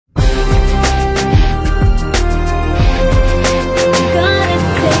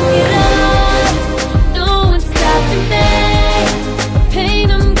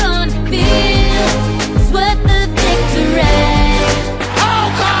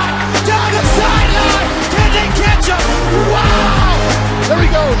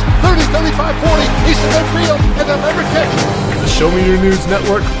throws. 30, 35, 40. He's to midfield, and they'll never catch him. The Show Me Your News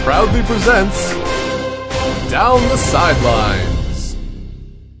Network proudly presents Down the Sidelines.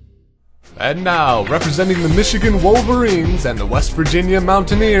 And now, representing the Michigan Wolverines and the West Virginia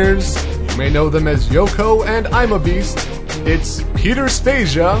Mountaineers, you may know them as Yoko and I'm a Beast, it's Peter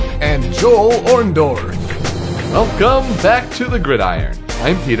Spezia and Joel Orndorff. Welcome back to the Gridiron.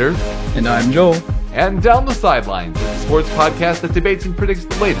 I'm Peter. And I'm Joel. And Down the Sidelines is a sports podcast that debates and predicts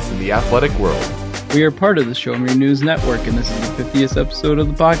the latest in the athletic world. We are part of the Show Me Your News Network, and this is the 50th episode of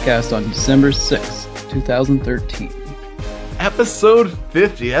the podcast on December 6th, 2013. Episode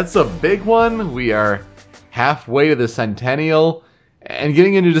 50, that's a big one. We are halfway to the centennial and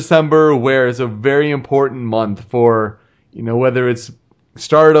getting into December, where it's a very important month for, whether it's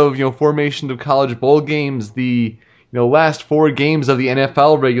start of, formation of college bowl games, the, last 4 games of the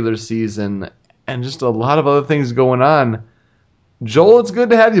NFL regular season, and just a lot of other things going on. Joel, it's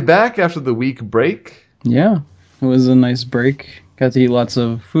good to have you back after the week break. Yeah, it was a nice break. Got to eat lots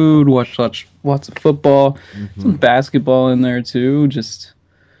of food, watch lots of football, some basketball in there too. Just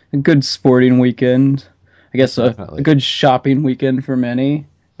a good sporting weekend. I guess a good shopping weekend for many.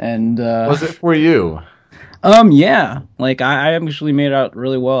 And was it for you? Yeah. Like I actually made out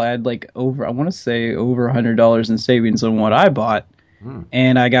really well. I had over $100 in savings on what I bought.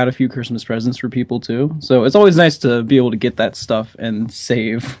 And I got a few Christmas presents for people too. So it's always nice to be able to get that stuff and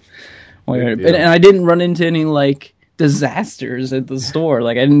save. And I didn't run into any disasters at the store.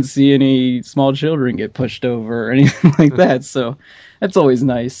 I didn't see any small children get pushed over or anything like that. So that's always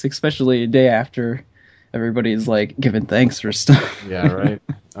nice, especially a day after everybody's giving thanks for stuff. Yeah, right.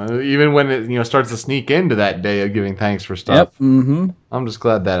 Even when it starts to sneak into that day of giving thanks for stuff. Yep. Mm-hmm. I'm just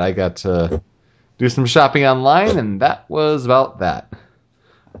glad that I got to do some shopping online, and that was about that.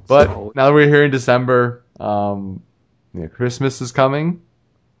 But now that we're here in December, Christmas is coming,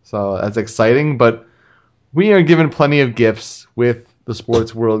 so that's exciting. But we are given plenty of gifts with the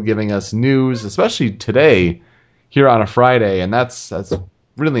sports world giving us news, especially today here on a Friday, and that's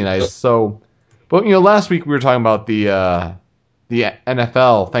really nice. So, but last week we were talking about the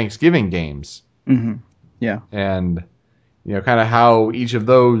NFL Thanksgiving games, yeah, and kind of how each of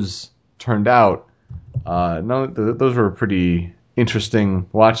those turned out. Those were pretty interesting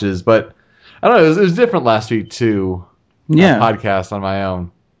watches, but I don't know, it was different last week too. Yeah, podcast on my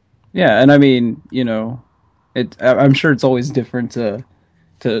own. Yeah, and I mean, I'm sure it's always different to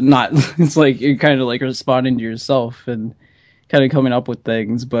not. It's you're kind of responding to yourself and kind of coming up with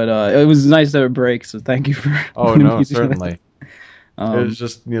things. But it was nice to have a break, so thank you for. Oh no, certainly. It was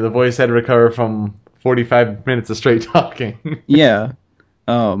just the voice had to recover from 45 minutes of straight talking. Yeah,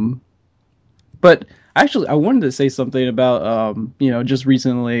 but actually, I wanted to say something about just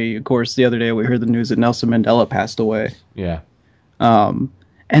recently. Of course, the other day we heard the news that Nelson Mandela passed away. Yeah.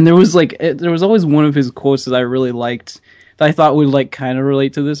 And there was always one of his quotes that I really liked that I thought would kind of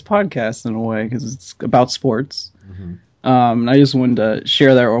relate to this podcast in a way because it's about sports. Mm-hmm. And I just wanted to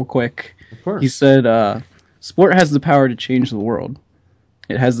share that real quick. Of course. He said, "Sport has the power to change the world.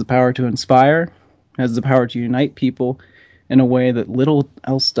 It has the power to inspire, has the power to unite people in a way that little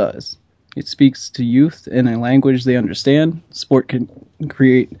else does. It speaks to youth in a language they understand. Sport can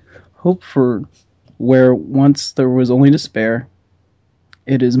create hope for where once there was only despair.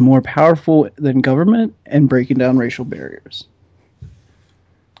 It is more powerful than government and breaking down racial barriers."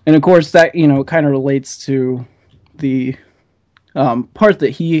 And of course, that kind of relates to the part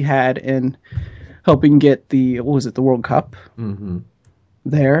that he had in helping get the World Cup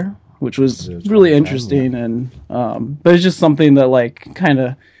there, which was really interesting. And but it's just something that kind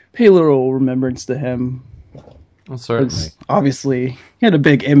of pay a little remembrance to him. Well, certainly. Obviously, he had a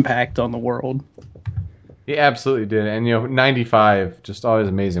big impact on the world. He absolutely did. And, 95, just always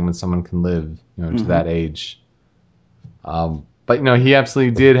amazing when someone can live, to that age. But, he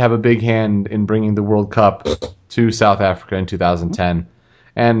absolutely did have a big hand in bringing the World Cup to South Africa in 2010.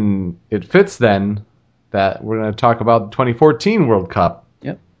 And it fits then that we're going to talk about the 2014 World Cup,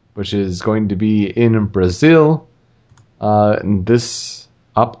 which is going to be in Brazil this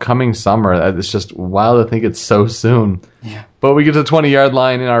upcoming summer. It's just wild to think it's so soon. Yeah. But we get to the 20-yard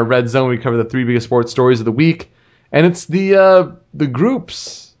line in our red zone. We cover the 3 biggest sports stories of the week, and it's the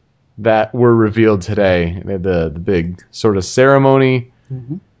groups that were revealed today. They had the big sort of ceremony,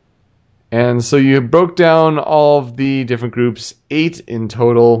 and so you broke down all of the different groups, 8 in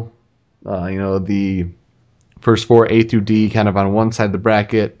total. The first 4, A through D, kind of on one side of the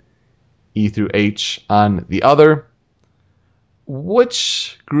bracket, E through H on the other.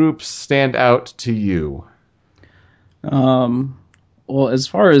 Which groups stand out to you? Well, as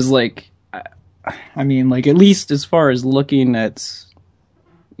far as at least as far as looking at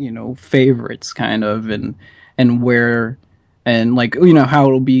favorites kind of, and where, and like, how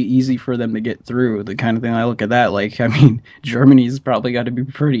it'll be easy for them to get through, the kind of thing. I look at that, like, I mean, Germany's probably got to be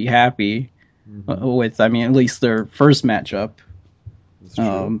pretty happy with, I mean, at least their first matchup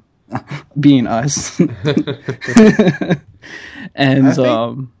being us. And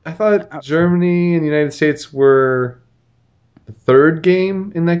I thought Germany and the United States were the third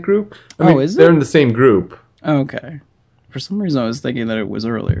game in that group. I mean, is it? They're in the same group. Okay. For some reason, I was thinking that it was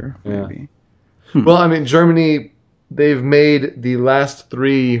earlier. Maybe. Yeah. Well, I mean, Germany, they've made the last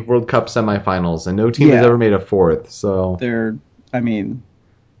 3 World Cup semifinals, and no team has ever made a 4th. So they're on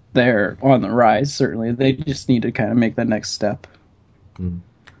the rise. Certainly, they just need to kind of make that next step. And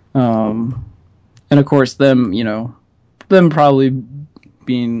of course, them probably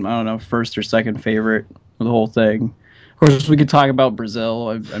being, I don't know, first or second favorite of the whole thing. Of course, we could talk about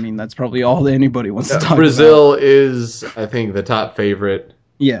Brazil. I mean, that's probably all that anybody wants to talk Brazil is, I think, the top favorite.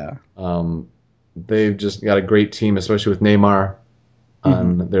 Yeah. They've just got a great team, especially with Neymar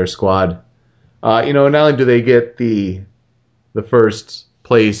on their squad. Not only do they get the first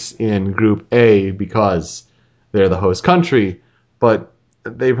place in Group A because they're the host country, but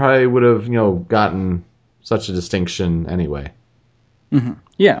they probably would have, gotten such a distinction anyway.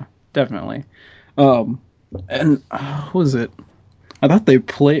 Yeah, definitely. And what was it? I thought they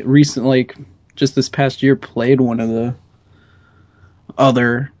played recently, just this past year, played one of the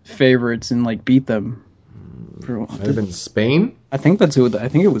other favorites and beat them. Might have been Spain. I think that's who. I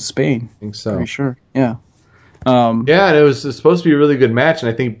think it was Spain. I think so. Pretty sure. Yeah. And it was supposed to be a really good match,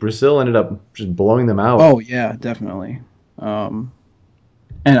 and I think Brazil ended up just blowing them out. Oh yeah, definitely. And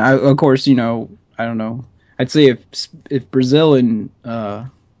of course, I don't know. I'd say if Brazil and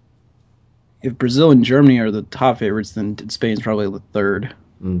Germany are the top favorites, then Spain's probably the third.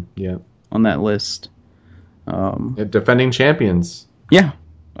 On that list. Defending champions. Yeah,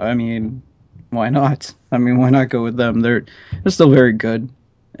 I mean, why not? I mean, why not go with them? They're still very good,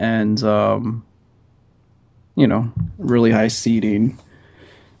 and really high seeding.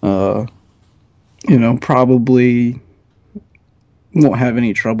 Probably won't have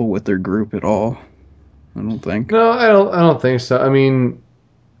any trouble with their group at all. I don't think. No, I don't think so. I mean,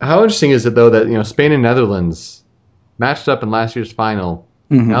 how interesting is it though that Spain and Netherlands matched up in last year's final.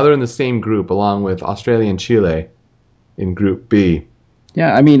 Now they're in the same group along with Australia and Chile in Group B.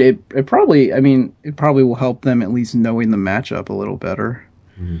 Yeah, I mean, it probably will help them at least knowing the matchup a little better.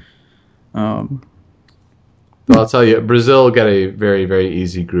 Well, I'll tell you, Brazil got a very, very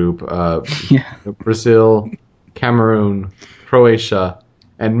easy group. Brazil, Cameroon, Croatia,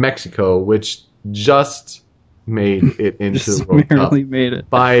 and Mexico, which just made it into the World Cup. Made it.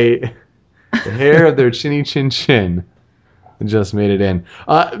 By the hair of their chinny chin chin. Just made it in.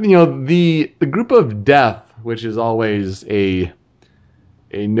 The group of death, which is always a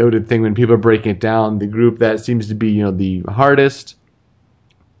noted thing when people are breaking it down, the group that seems to be the hardest.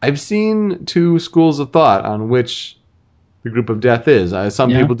 I've seen 2 schools of thought on which the group of death is.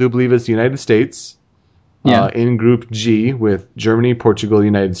 Some people do believe it's the United States. In Group G with Germany, Portugal,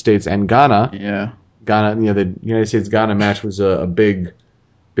 United States, and Ghana. Yeah. Ghana, the United States-Ghana match was a big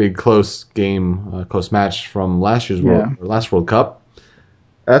close game, close match from last year's last World Cup.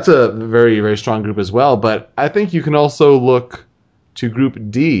 That's a very, very strong group as well. But I think you can also look to Group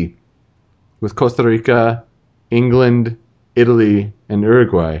D with Costa Rica, England, Italy, and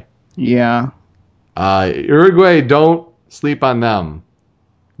Uruguay. Yeah. Uruguay, don't sleep on them.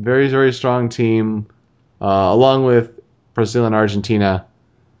 Very, very strong team, along with Brazil and Argentina.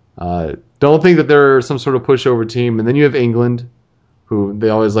 Don't think that they're some sort of pushover team. And then you have England, who they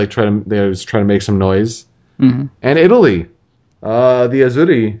always try to make some noise. And Italy, the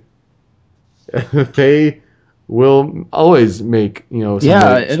Azzurri, they will always make some noise.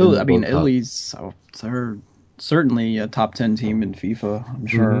 Italy. I mean, Italy's they're certainly a top 10 team in FIFA. I'm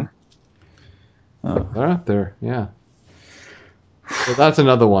sure. They're up there, yeah. So that's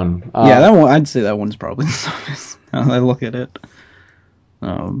another one. That one. I'd say that one's probably the toughest. Now that I look at it.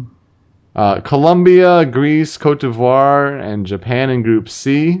 Colombia, Greece, Cote d'Ivoire, and Japan in Group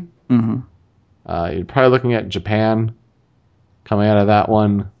C. You're probably looking at Japan coming out of that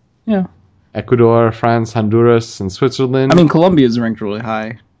one. Yeah. Ecuador, France, Honduras, and Switzerland. I mean, Colombia's ranked really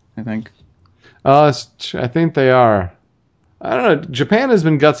high, I think. I think they are. I don't know. Japan has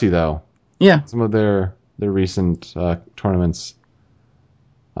been gutsy, though. Yeah. Some of their recent tournaments.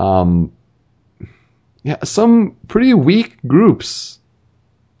 Some pretty weak groups.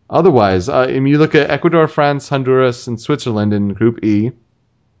 Otherwise, you look at Ecuador, France, Honduras, and Switzerland in Group E.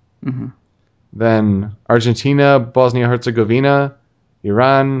 Then Argentina, Bosnia-Herzegovina,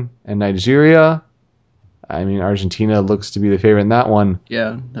 Iran, and Nigeria. I mean, Argentina looks to be the favorite in that one.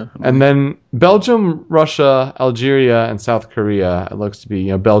 Yeah, definitely. And then Belgium, Russia, Algeria, and South Korea. It looks to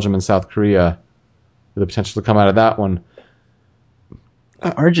be, Belgium and South Korea with the potential to come out of that one.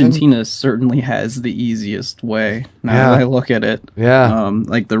 Argentina certainly has the easiest way now that I look at it. Yeah.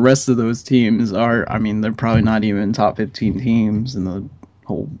 Like the rest of those teams are, I mean, they're probably not even top 15 teams in the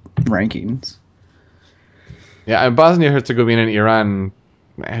whole rankings. Yeah, and Bosnia-Herzegovina and Iran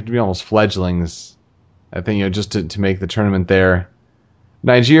had to be almost fledglings, I think, just to make the tournament there.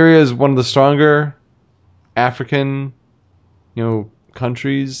 Nigeria is one of the stronger African,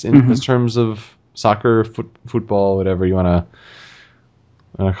 countries in terms of soccer, football, whatever you want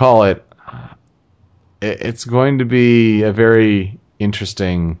to call it. It's going to be a very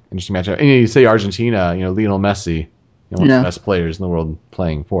interesting matchup. And you say Argentina, Lionel Messi, one of the best players in the world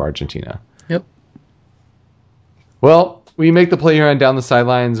playing for Argentina. Yep. Well, we make the play here on Down the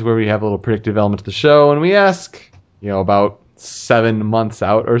Sidelines, where we have a little predictive element to the show, and we ask, about 7 months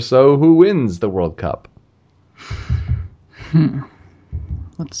out or so, who wins the World Cup?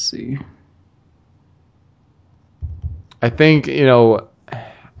 Let's see. I think, I'm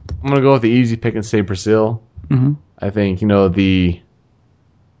going to go with the easy pick and say Brazil. Mm-hmm. I think, I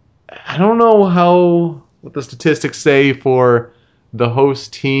don't know what the statistics say for the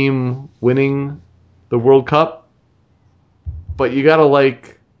host team winning the World Cup, but you got to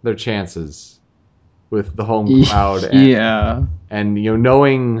like their chances with the home crowd. And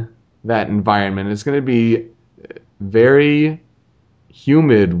knowing that environment, it's going to be very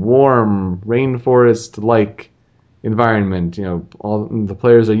humid, warm, rainforest-like environment. All the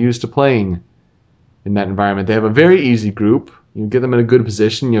players are used to playing in that environment. They have a very easy group. You get them in a good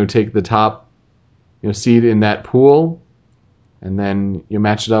position. Take the top, seed in that pool, and then you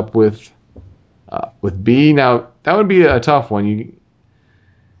match it up with B. Now that would be a tough one.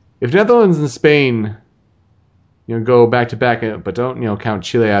 If Netherlands and Spain, go back to back, but don't count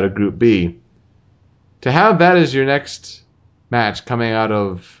Chile out of Group B. To have that as your next match coming out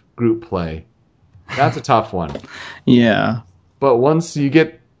of group play, that's a tough one. Yeah. But once you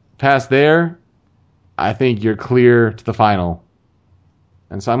get past there, I think you're clear to the final.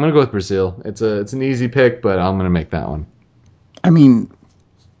 And so I'm going to go with Brazil. It's an easy pick, but I'm going to make that one. I mean,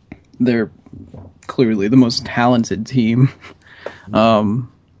 they're clearly the most talented team. Kind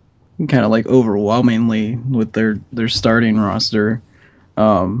of like overwhelmingly with their starting roster.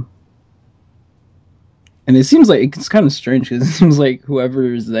 And it seems like it's kind of strange because it seems like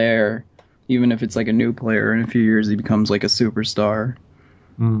whoever is there, even if it's like a new player, in a few years he becomes like a superstar.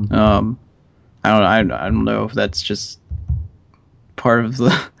 I don't know if that's just part of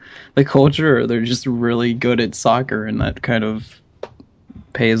the culture, or they're just really good at soccer and that kind of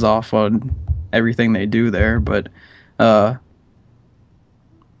pays off on everything they do there. But let's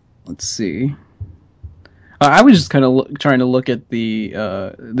see. I was just kind of trying to look at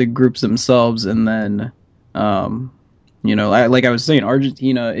the groups themselves, and then like I was saying,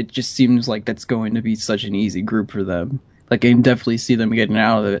 Argentina, it just seems like that's going to be such an easy group for them. Like, I can definitely see them getting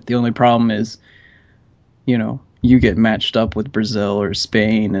out of it. The only problem is, you get matched up with Brazil or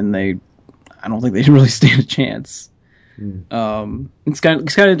Spain, and I don't think they really stand a chance. It's kind of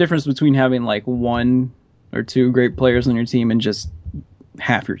the difference between having like one or two great players on your team and just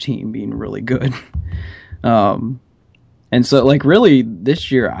half your team being really good. And so, like, really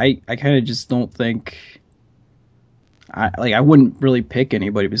this year, I kind of just don't think I wouldn't really pick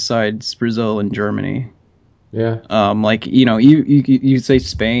anybody besides Brazil and Germany. Yeah. You say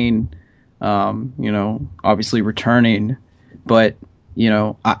Spain, obviously returning, but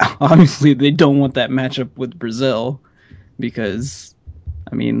obviously they don't want that matchup with Brazil, because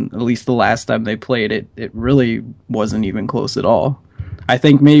at least the last time they played it really wasn't even close at all. I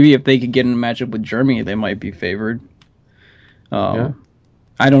think maybe if they could get in a matchup with Germany, they might be favored. I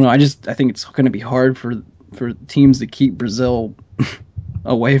don't know. I think it's going to be hard for teams to keep Brazil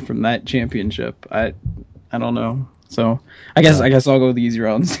away from that championship. I don't know. So I guess I'll go the easier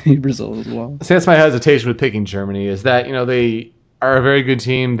route and say Brazil as well. See, that's my hesitation with picking Germany, is that they are a very good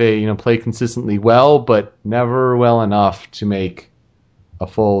team. They play consistently well, but never well enough to make a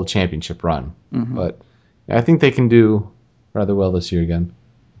full championship run. Mm-hmm. But I think they can do rather well this year again.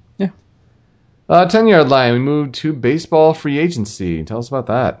 Yeah. 10-yard line. We moved to baseball free agency. Tell us about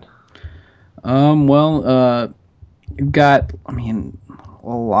that. You've got a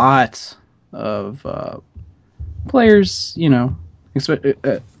lot of players,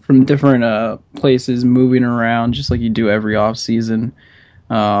 from different places moving around, just like you do every offseason.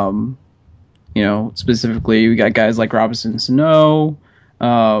 Specifically, we got guys like Robinson Sano,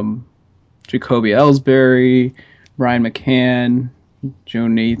 Jacoby Ellsbury, Brian McCann, Joe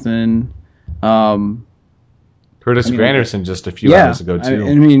Nathan. Curtis Granderson just a few hours ago too.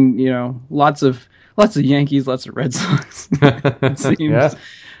 I mean, lots of Yankees, lots of Red Sox. It seems. Yeah.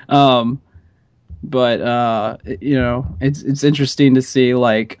 But it's interesting to see,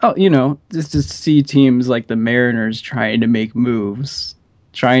 like, just to see teams like the Mariners trying to make moves,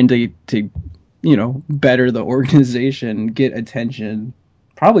 trying to better the organization, get attention,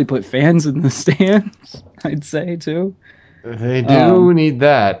 probably put fans in the stands. I'd say too. They do need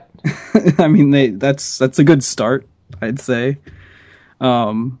that. I mean, that's a good start, I'd say.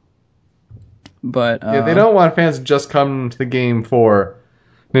 But they don't want fans to just come to the game for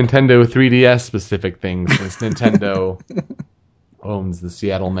Nintendo 3DS specific things, since Nintendo owns the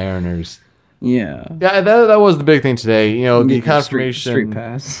Seattle Mariners. Yeah, that was the big thing today. The confirmation. Street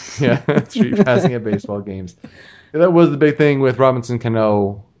pass. Yeah, street passing at baseball games. That was the big thing with Robinson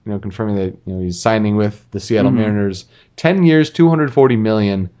Cano. Confirming that he's signing with the Seattle Mariners. 10 years, $240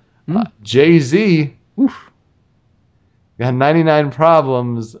 million. Jay-Z got 99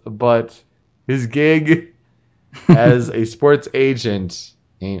 problems, but his gig as a sports agent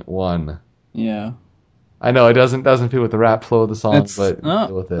ain't one. Yeah. I know it doesn't fit with the rap flow of the song, but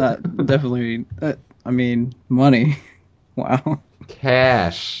deal with it. Definitely. Money. Wow.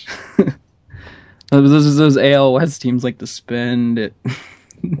 Cash. Those AL West teams like to spend it.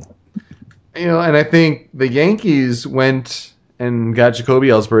 And I think the Yankees went and got Jacoby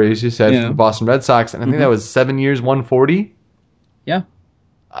Ellsbury, as you said, from the Boston Red Sox, and I think that was 7 years, 140. Yeah.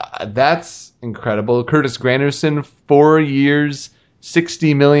 That's incredible. Curtis Granderson, 4 years,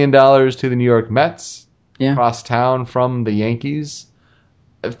 $60 million to the New York Mets. Yeah. Across town from the Yankees.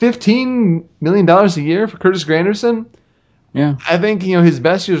 $15 million a year for Curtis Granderson. Yeah. I think, his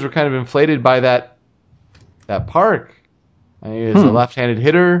best years were kind of inflated by that park. He's a left-handed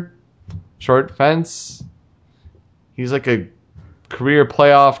hitter, short fence. He's like a career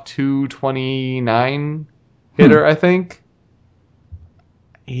playoff 229 hitter, I think.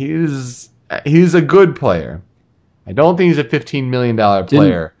 He's a good player. I don't think he's a $15 million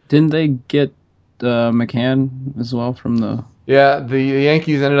player. Didn't they get McCann as well from the... Yeah, the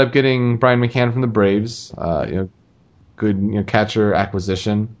Yankees ended up getting Brian McCann from the Braves. Good catcher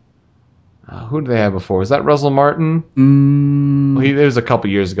acquisition. Who did they have before? Was that Russell Martin? Well, it was a couple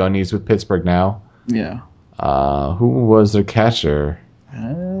years ago, and he's with Pittsburgh now. Yeah. Who was their catcher?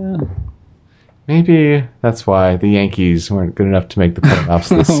 Maybe that's why the Yankees weren't good enough to make the playoffs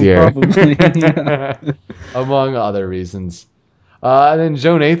this year. Probably, yeah. Among other reasons. And then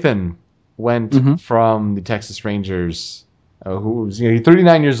Joe Nathan went from the Texas Rangers, who's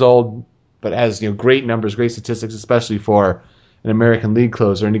 39 years old, but has great numbers, great statistics, especially for an American League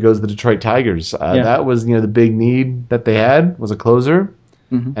closer, and he goes to the Detroit Tigers. That was the big need that they had, was a closer,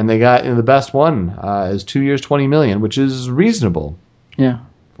 and they got the best one is 2 years, $20 million, which is reasonable. Yeah,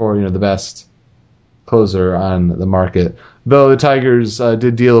 for the best closer on the market. Though the Tigers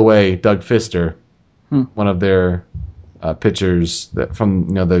did deal away Doug Fister, one of their pitchers from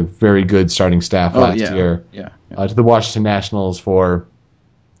the very good starting staff last year, to the Washington Nationals for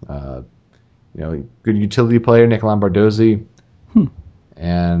good utility player Nick Lombardozzi.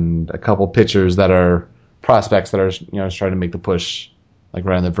 And a couple pitchers that are prospects that are trying to make the push, like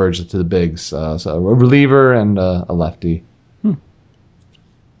right on the verge to the bigs. So a reliever and a lefty.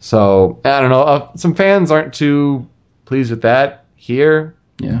 So I don't know. Some fans aren't too pleased with that here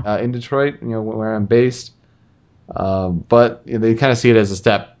in Detroit, where I'm based. But they kind of see it as a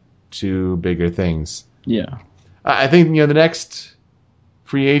step to bigger things. Yeah, I think the next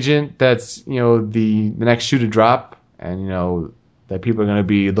free agent that's the next shoe to drop, and that people are going to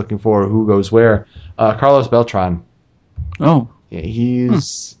be looking for who goes where. Carlos Beltran. Oh. Yeah,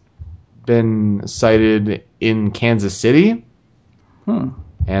 he's been cited in Kansas City.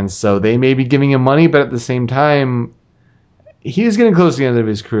 And so they may be giving him money, but at the same time, he's getting close to the end of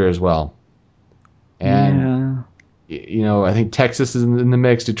his career as well. And, I think Texas is in the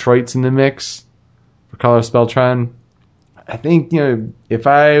mix. Detroit's in the mix for Carlos Beltran. I think, if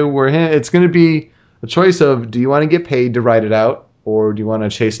I were him, it's going to be a choice of, do you want to get paid to ride it out, or do you want to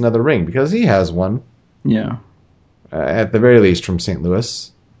chase another ring? Because he has one. Yeah. At the very least from St.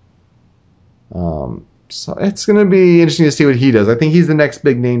 Louis. So it's going to be interesting to see what he does. I think he's the next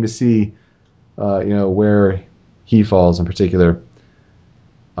big name to see, where he falls in particular.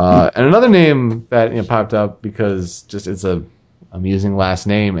 And another name that popped up because just it's a amusing last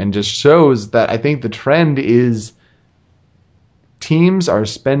name and just shows that I think the trend is teams are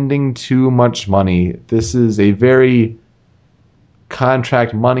spending too much money. This is a very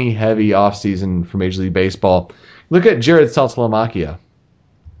contract money heavy offseason for Major League Baseball. Look at Jared Saltalamacchia,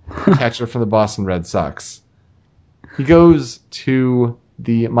 catcher from the Boston Red Sox. He goes to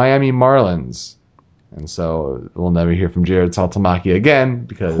the Miami Marlins And so we'll never hear from Jared Saltamaki again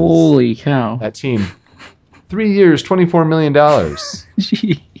because Holy cow. that team, 3 years, $24 million.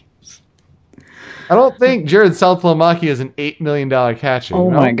 Jeez. I don't think Jared Saltamaki is an $8 million catcher. Oh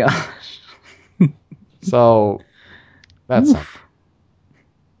you know? my gosh. So that's something.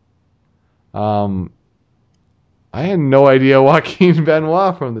 I had no idea Joaquin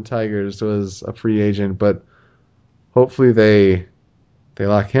Benoit from the Tigers was a free agent, but hopefully they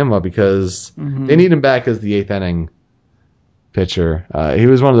lock him up because they need him back as the eighth inning pitcher. He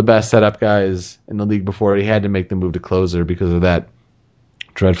was one of the best setup guys in the league before he had to make the move to closer because of that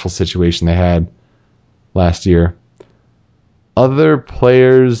dreadful situation they had last year. Other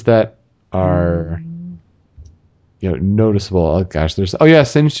players that are noticeable. Oh gosh,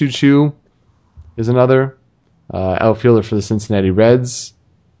 Sin-Soo Choo is another outfielder for the Cincinnati Reds.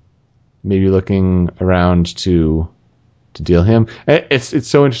 Maybe looking around to deal him. It's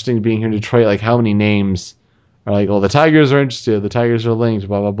so interesting being here in Detroit. Like how many names are like, the Tigers are interested, the Tigers are linked,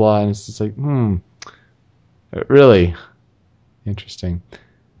 blah blah blah, and it's just like, really interesting.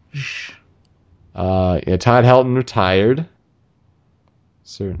 Todd Helton retired.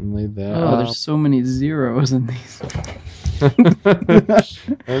 Certainly that. Oh, there's so many zeros in these.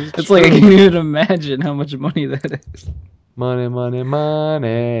 It's It's like I can't even imagine how much money that is.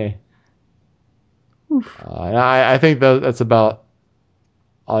 money. I think that's about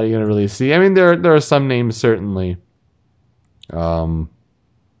all you're gonna really see. I mean, there are some names certainly, but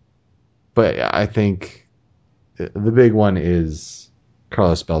I think the big one is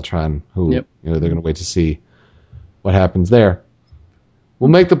Carlos Beltran, who they're gonna wait to see what happens there. We'll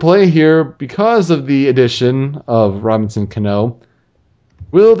make the play here because of the addition of Robinson Cano.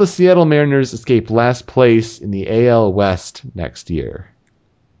 Will the Seattle Mariners escape last place in the AL West next year?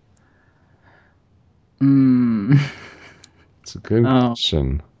 It's a good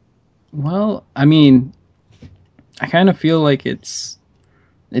question. Well, I mean, I kind of feel like it's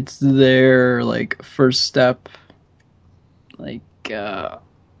their first step,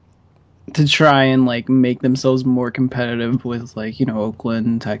 to try and make themselves more competitive with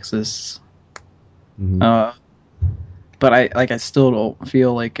Oakland, Texas. Mm-hmm. But I still don't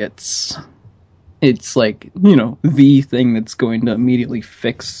feel like it's the thing that's going to immediately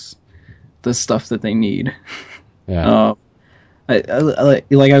fix the stuff that they need. Yeah. Like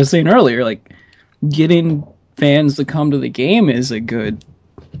I was saying earlier, getting fans to come to the game is a good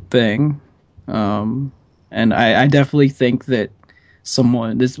thing. And I definitely think that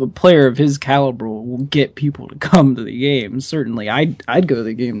a player of his caliber will get people to come to the game. Certainly, I'd go to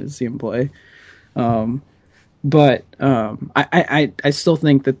the game to see him play. But I still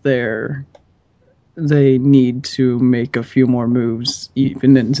think that they need to make a few more moves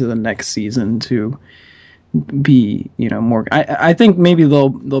even into the next season to be more. I think maybe they'll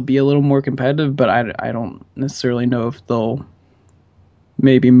be a little more competitive, but I don't necessarily know if they'll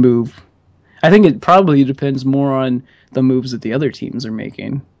maybe move. I think it probably depends more on the moves that the other teams are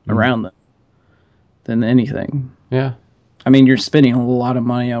making around them than anything. Yeah. I mean, you're spending a lot of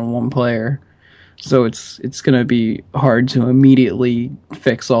money on one player, so it's going to be hard to immediately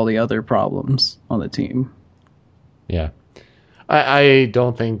fix all the other problems on the team. Yeah. I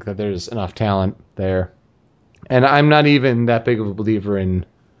don't think that there's enough talent there. And I'm not even that big of a believer in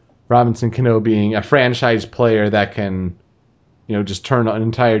Robinson Cano being a franchise player that can, just turn an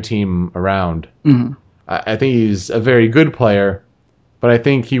entire team around. Mm-hmm. I think he's a very good player, but I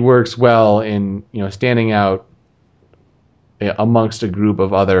think he works well in, standing out amongst a group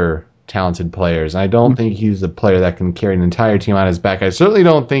of other talented players. And I don't think he's a player that can carry an entire team on his back. I certainly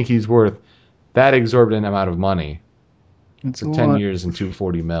don't think he's worth that exorbitant amount of money. It's 10 years and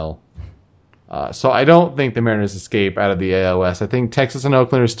 $240 million. So I don't think the Mariners escape out of the AL West. I think Texas and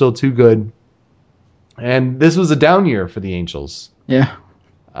Oakland are still too good. And this was a down year for the Angels. Yeah.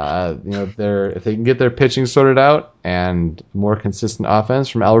 If they can get their pitching sorted out and more consistent offense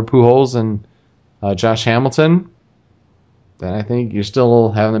from Albert Pujols and Josh Hamilton, then I think you're still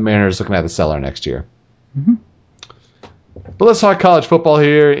having the Mariners looking at the cellar next year. Mm-hmm. But let's talk college football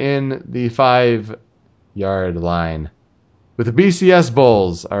here in the 5-yard line. With the BCS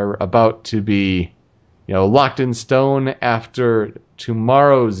Bowls are about to be, locked in stone after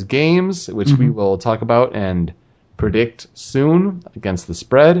tomorrow's games, which we will talk about and predict soon against the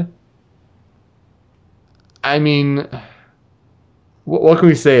spread. I mean, what can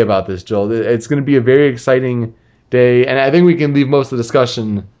we say about this, Joel? It's going to be a very exciting day, and I think we can leave most of the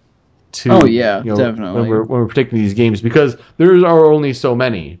discussion to definitely when we're predicting these games, because there are only so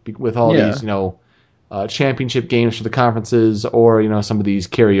many with all these championship games for the conferences, or some of these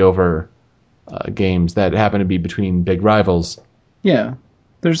carryover games that happen to be between big rivals. Yeah,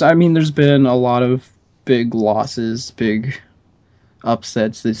 there's been a lot of big losses, big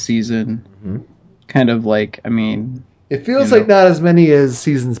upsets this season. Kind of like, I mean... It feels like not as many as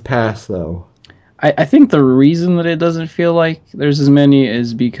seasons past, though. I think the reason that it doesn't feel like there's as many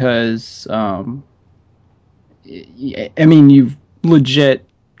is because, I mean, you've legit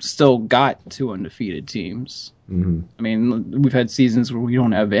still got 2 undefeated teams. Mm-hmm. I mean, we've had seasons where we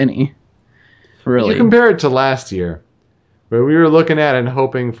don't have any. Really. You compare it to last year, where we were looking at and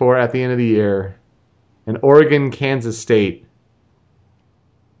hoping for, at the end of the year, an Oregon-Kansas State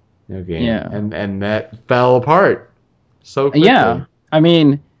game. Yeah. And that fell apart so quickly. Yeah. I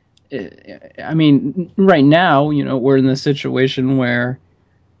mean, right now, we're in this situation where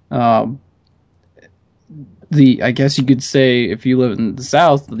I guess you could say, if you live in the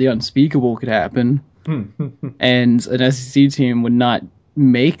South, the unspeakable could happen. And an SEC team would not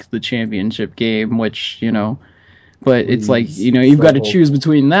make the championship game, which, but it's like, you've got to choose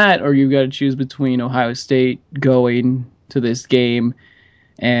between that, or you've got to choose between Ohio State going to this game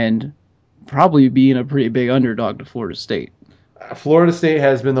and probably being a pretty big underdog to Florida State. Florida State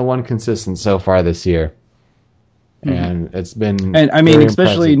has been the one consistent so far this year. And it's been And I mean,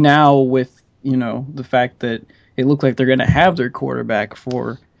 especially impressive. now with, the fact that it looked like they're going to have their quarterback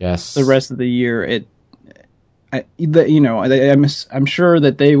for the rest of the year. I'm sure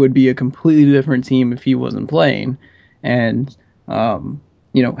that they would be a completely different team if he wasn't playing. And,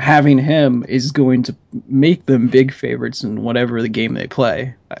 having him is going to make them big favorites in whatever the game they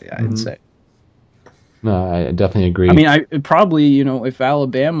play, I'd say. No, I definitely agree. I mean, if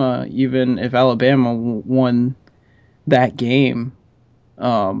Alabama won that game,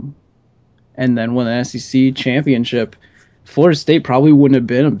 and then won the SEC championship, Florida State probably wouldn't have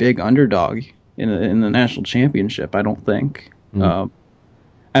been a big underdog in the national championship, I don't think. And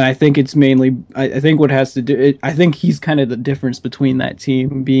I think it's mainly, I think what has to do, I think he's kind of the difference between that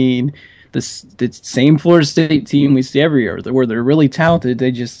team being the same Florida State team we see every year, where they're really talented,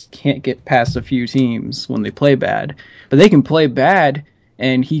 they just can't get past a few teams when they play bad. But they can play bad,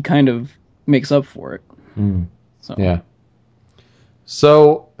 and he kind of makes up for it. So. Yeah.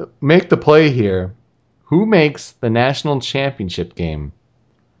 So, make the play here. Who makes the national championship game?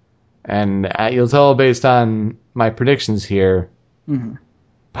 And you'll tell based on my predictions here,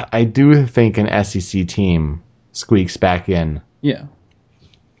 but I do think an SEC team squeaks back in. Yeah.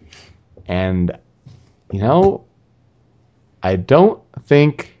 And, I don't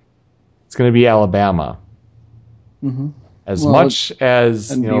think it's going to be Alabama. As much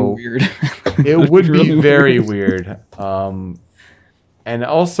as, weird. it would be very weird. And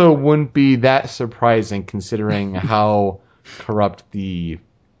also wouldn't be that surprising considering how corrupt the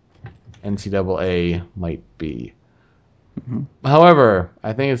NCAA might be. However,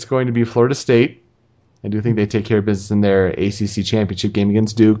 I think it's going to be Florida State. I do think they take care of business in their ACC championship game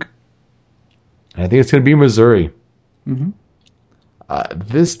against Duke. And I think it's going to be Missouri.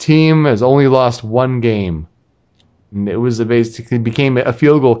 This team has only lost one game. And it was basically became a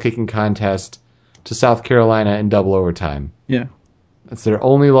field goal kicking contest to South Carolina in double overtime. Yeah. That's their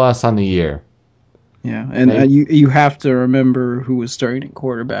only loss on the year. Yeah, and you have to remember who was starting at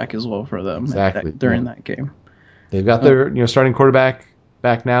quarterback as well for them during that game. They've got their starting quarterback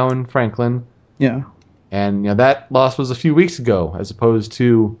back now in Franklin. Yeah. And that loss was a few weeks ago, as opposed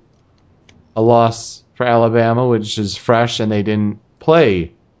to a loss for Alabama, which is fresh, and they didn't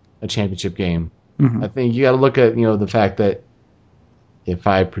play a championship game. I think you got to look at the fact that if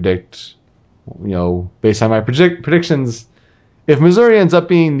I predict, based on my predictions, if Missouri ends up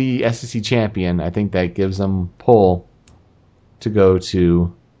being the SEC champion, I think that gives them pull to go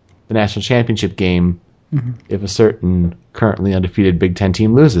to the national championship game if a certain currently undefeated Big Ten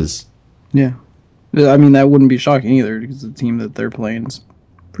team loses. Yeah. I mean, that wouldn't be shocking either, because the team that they're playing is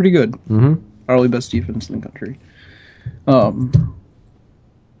pretty good. Probably best defense in the country.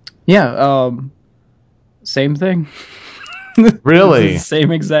 Same thing. Really?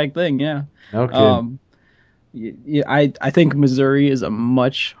 Same exact thing, yeah. Okay. I think Missouri is a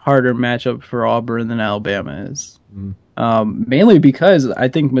much harder matchup for Auburn than Alabama is. Mainly because I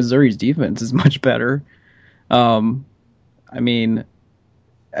think Missouri's defense is much better. I mean,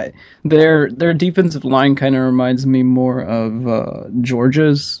 their defensive line kind of reminds me more of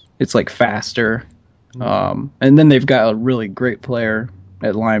Georgia's. It's like faster. And then they've got a really great player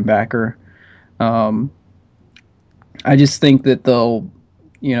at linebacker. I just think that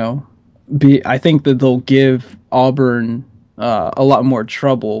I think that they'll give Auburn a lot more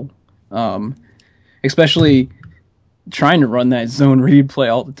trouble, especially trying to run that zone read play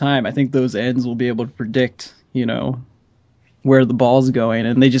all the time. I think those ends will be able to predict, where the ball's going,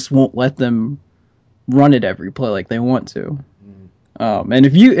 and they just won't let them run it every play like they want to. And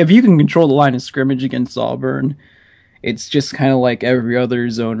if you can control the line of scrimmage against Auburn, it's just kind of like every other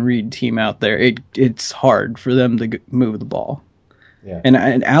zone read team out there. It's hard for them to move the ball. Yeah.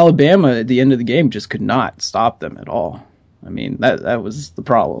 And Alabama at the end of the game just could not stop them at all. I mean, that was the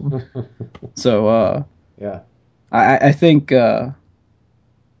problem. So yeah, I think and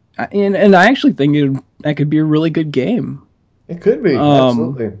I actually think that could be a really good game. it could be.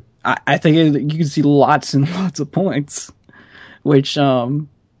 Absolutely. I think you can see lots and lots of points, which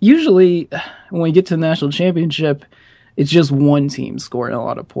usually when we get to the national championship, it's just one team scoring a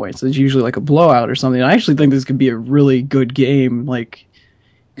lot of points. It's usually like a blowout or something. I actually think this could be a really good game, like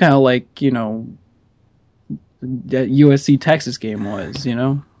kind of like, that USC Texas game was,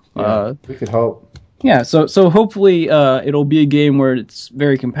 Yeah, we could hope. Yeah, so hopefully it'll be a game where it's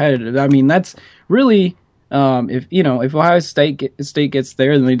very competitive. I mean, that's really if Ohio State gets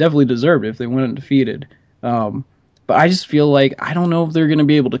there, then they definitely deserve it if they went undefeated. But I just feel like I don't know if they're going to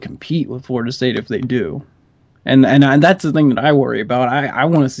be able to compete with Florida State if they do. And that's the thing that I worry about. I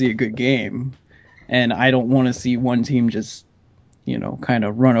want to see a good game, and I don't want to see one team just, kind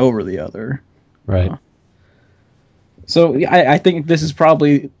of run over the other. Right. So I think this is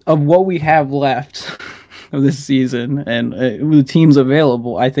probably, of what we have left of this season, and with the teams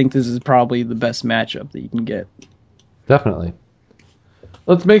available, I think this is probably the best matchup that you can get. Definitely.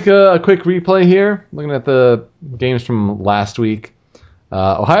 Let's make a quick replay here. Looking at the games from last week.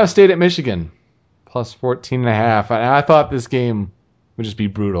 Ohio State at Michigan. Plus 14.5. I thought this game would just be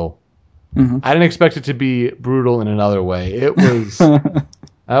brutal. Mm-hmm. I didn't expect it to be brutal in another way. It was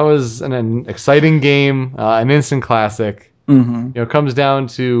that was an exciting game, an instant classic. Mm-hmm. It comes down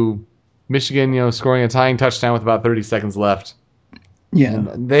to Michigan, scoring a tying touchdown with about 30 seconds left. Yeah,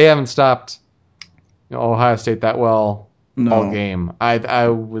 And they haven't stopped Ohio State that well all game. I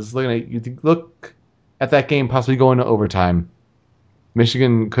was looking at look at that game possibly going to overtime.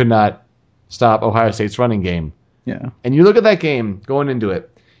 Michigan could not stop Ohio State's running game. Yeah. And you look at that game going into it,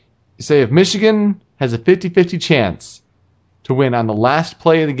 you say if Michigan has a 50-50 chance to win on the last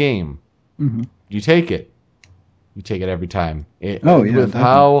play of the game, Mm-hmm. you take it. You take it every time. With definitely.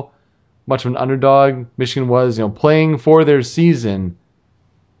 how much of an underdog Michigan was, playing for their season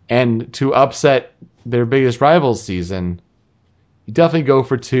and to upset their biggest rival's season, you definitely go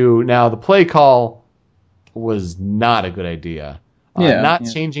for two. Now, the play call was not a good idea.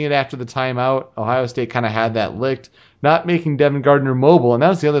 Changing it after the timeout. Ohio State kind of had that licked. Not making Devin Gardner mobile, and that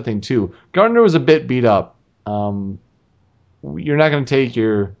was the other thing too. Gardner was a bit beat up. You're not going to take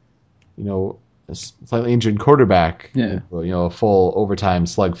your, slightly injured quarterback. A full overtime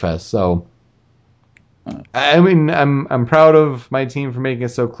slugfest. So, I mean, I'm proud of my team for making it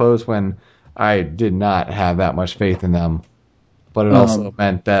so close when I did not have that much faith in them. But it also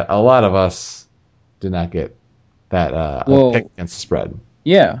meant that a lot of us did not get that pick against the spread.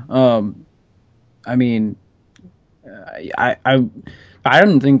 Yeah. I mean, I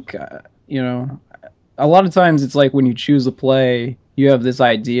don't think, a lot of times it's like when you choose a play, you have this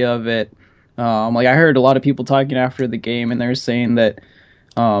idea of it. Like I heard a lot of people talking after the game, and they're saying that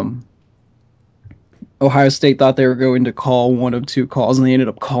Ohio State thought they were going to call one of two calls, and they ended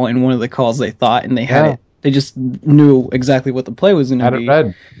up calling one of the calls they thought, and they had it. They just knew exactly what the play was going to be. Had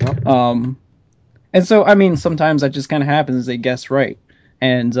it read. Yep. And so, I mean, sometimes that just kind of happens. They guess right.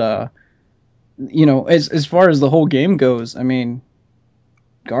 And, as far as the whole game goes, I mean,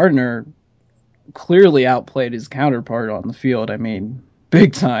 Gardner clearly outplayed his counterpart on the field. I mean,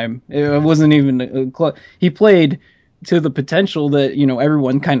 big time. It wasn't even he played to the potential that,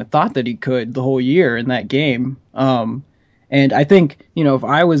 everyone kind of thought that he could the whole year in that game. And I think, if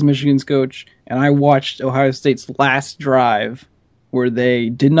I was Michigan's coach and I watched Ohio State's last drive where they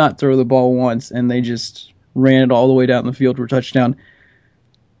did not throw the ball once and they just ran it all the way down the field for a touchdown,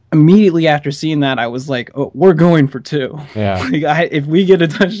 immediately after seeing that, I was like, oh, we're going for two. Yeah. If we get a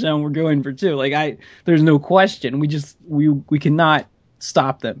touchdown, we're going for two. There's no question. We cannot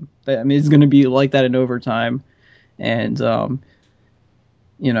stop them. I mean, it's going to be like that in overtime. And, I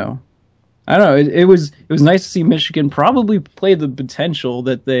don't know. It was nice to see Michigan probably play the potential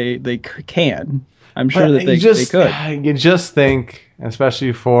that they can. I'm sure that they could. You just think,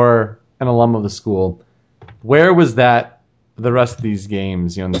 especially for an alum of the school, where was that the rest of these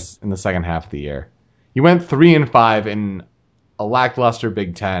games, in the second half of the year? You went 3-5 in a lackluster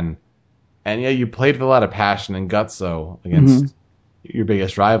Big Ten, and you played with a lot of passion and gutso against your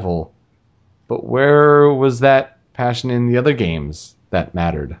biggest rival. But where was that passion in the other games that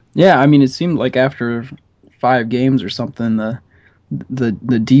mattered? Yeah, I mean, it seemed like after 5 games or something,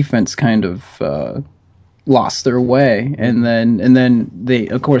 the defense kind of lost their way, and then they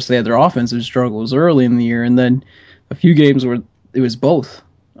had their offensive struggles early in the year, and then a few games where it was both.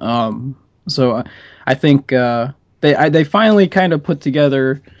 So I think they finally kind of put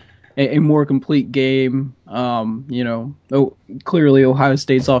together a more complete game. Clearly Ohio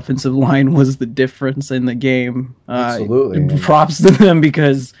State's offensive line was the difference in the game. Absolutely. Props to them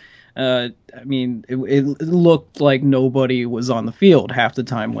because, it looked like nobody was on the field half the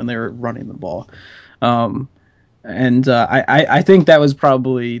time when they were running the ball. I think that was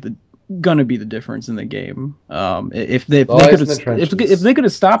probably gonna be the difference in the game. If they could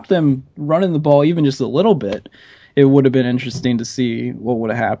have stopped them running the ball even just a little bit, it would have been interesting to see what would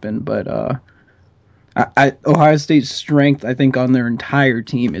have happened. But Ohio State's strength, I think, on their entire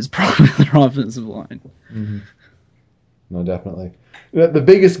team is probably their offensive line. Mm-hmm. No, definitely. The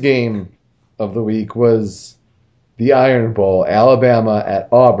biggest game of the week was the Iron Bowl, Alabama at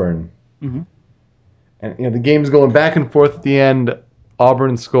Auburn. Mm-hmm. And the game's going back and forth at the end.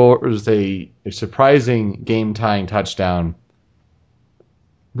 Auburn scores a surprising game-tying touchdown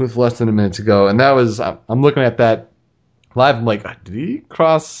with less than a minute to go. And that was, I'm looking at that live, I'm like, did he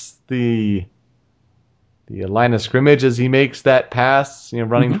cross the line of scrimmage as he makes that pass,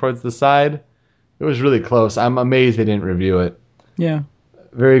 running towards the side? It was really close. I'm amazed they didn't review it. Yeah.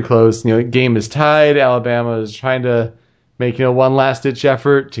 Very close. Game is tied. Alabama is trying to make, one last-ditch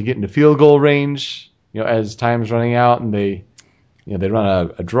effort to get into field goal range, as time's running out, and they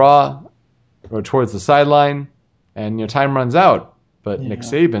run a draw or towards the sideline, and time runs out. But Nick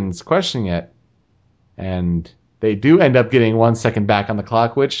Saban's questioning it, and they do end up getting 1 second back on the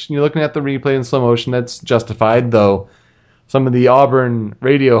clock, which you're looking at the replay in slow motion, that's justified, though some of the Auburn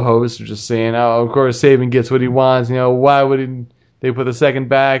radio hosts are just saying, oh, of course Saban gets what he wants, why would they put the second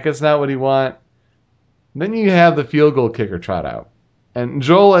back? That's not what he want. And then you have the field goal kicker trot out. And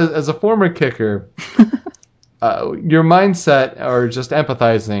Joel, as a former kicker, your mindset or just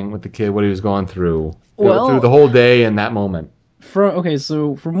empathizing with the kid, what he was going through through the whole day and that moment.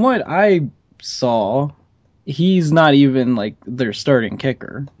 So from what I saw, he's not even like their starting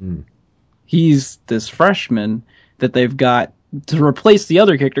kicker. He's this freshman that they've got to replace the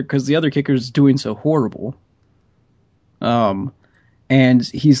other kicker because the other kicker's doing so horrible. And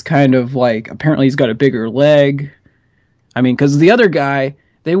he's kind of like, apparently he's got a bigger leg. Because the other guy,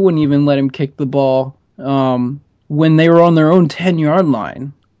 they wouldn't even let him kick the ball when they were on their own 10-yard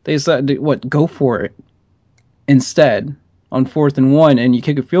line. They said, go for it instead on 4th and 1, and you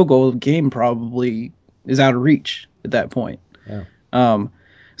kick a field goal, the game probably is out of reach at that point. Yeah.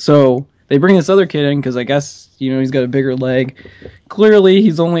 So they bring this other kid in because I guess, he's got a bigger leg. Clearly,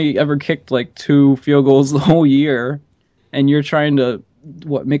 he's only ever kicked like 2 field goals the whole year, and you're trying to,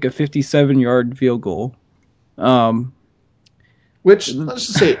 make a 57-yard field goal. Which, let's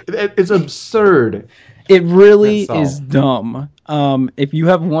just say, it's absurd. It really is dumb. If you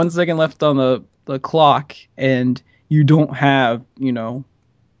have 1 second left on the clock and you don't have,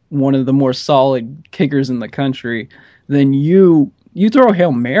 one of the more solid kickers in the country, then you throw a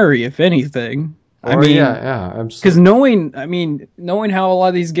Hail Mary, if anything. Because knowing how a lot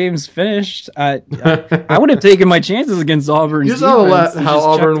of these games finished, I would have taken my chances against Auburn. You saw how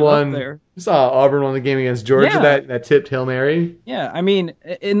Auburn won. You saw Auburn won the game against Georgia. That tipped Hail Mary. Yeah,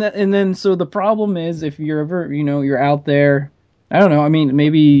 and then so the problem is if you're ever you're out there, I don't know.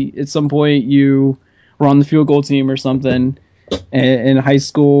 Maybe at some point you were on the field goal team or something in high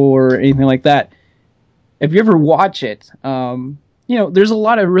school or anything like that. If you ever watch it, there's a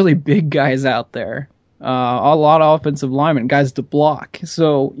lot of really big guys out there. A lot of offensive linemen, guys to block.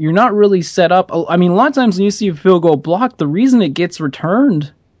 So you're not really set up. A lot of times when you see a field goal blocked, the reason it gets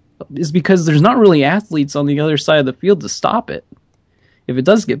returned is because there's not really athletes on the other side of the field to stop it if it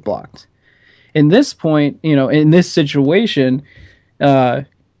does get blocked. In this point, in this situation,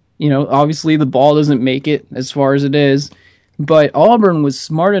 obviously the ball doesn't make it as far as it is, but Auburn was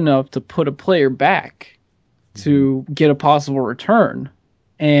smart enough to put a player back to get a possible return.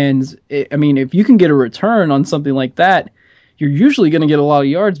 And if you can get a return on something like that, you're usually going to get a lot of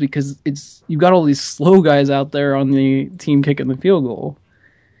yards because you've got all these slow guys out there on the team kicking the field goal.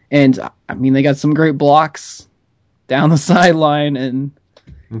 And they got some great blocks down the sideline, and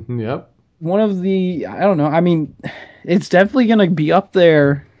yep. One of the, I don't know, it's definitely going to be up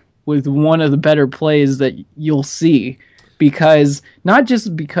there with one of the better plays that you'll see, because not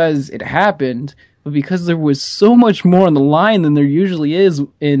just because it happened, but because there was so much more on the line than there usually is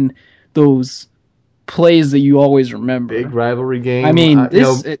in those plays that you always remember. Big rivalry game.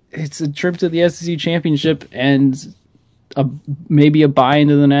 It's a trip to the SEC championship and maybe a bye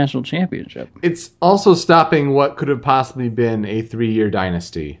into the national championship. It's also stopping what could have possibly been a 3-year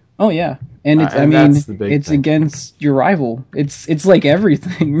dynasty. Oh yeah, and it's against your rival. It's like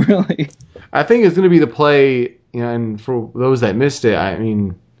everything, really. I think it's going to be the play and for those that missed it, I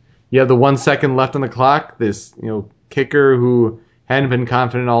mean, you have the 1 second left on the clock. This, kicker who hadn't been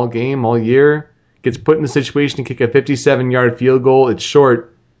confident all game, all year, gets put in the situation to kick a 57-yard field goal. It's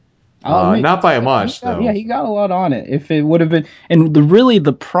short. Not by much, though. Yeah, he got a lot on it. If it would have been, and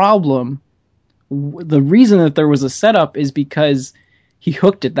the problem, the reason that there was a setup is because he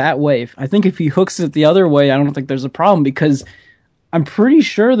hooked it that way. I think if he hooks it the other way, I don't think there's a problem because I'm pretty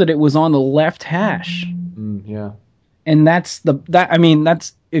sure that it was on the left hash. Yeah. And that's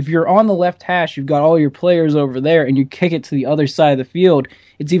if you're on the left hash, you've got all your players over there, and you kick it to the other side of the field,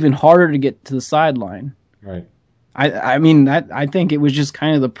 it's even harder to get to the sideline. Right. I think it was just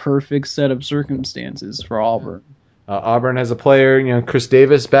kind of the perfect set of circumstances for Auburn. Auburn has a player, Chris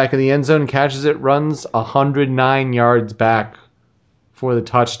Davis, back in the end zone, catches it, runs 109 yards back for the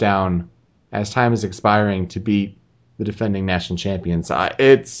touchdown as time is expiring to beat the defending national champions.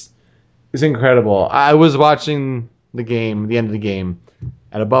 It's incredible. I was watching the end of the game,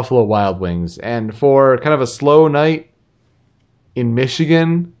 at a Buffalo Wild Wings, and for kind of a slow night in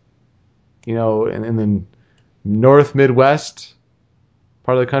Michigan, in the North Midwest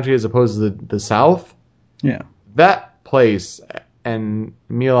part of the country as opposed to the South. Yeah. That place and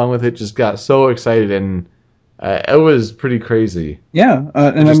me along with it just got so excited, and it was pretty crazy. Yeah,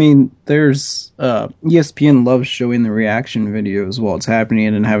 there's ESPN loves showing the reaction videos while it's happening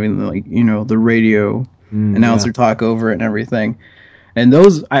and having the radio announcer talk over it and everything. And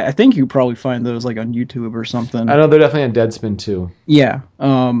those, I think you probably find those on YouTube or something. I know they're definitely on Deadspin too. Yeah.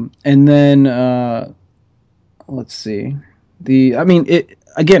 And then let's see.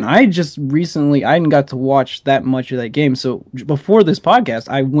 I just recently, I hadn't got to watch that much of that game. So before this podcast,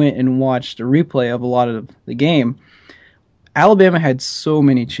 I went and watched a replay of a lot of the game. Alabama had so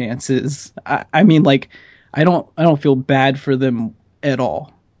many chances. I don't feel bad for them at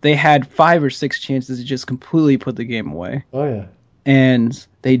all. They had 5 or 6 chances to just completely put the game away. Oh, yeah. And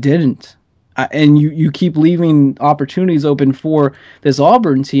they didn't. And you keep leaving opportunities open for this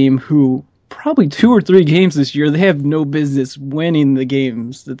Auburn team who probably 2 or 3 games this year, they have no business winning the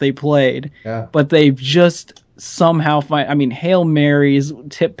games that they played. Yeah. But they've just somehow Hail Marys,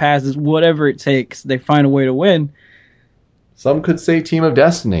 tip passes, whatever it takes, they find a way to win. Some could say team of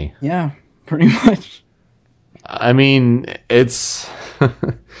destiny. Yeah, pretty much. It's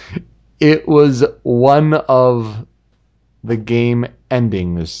it was one of the game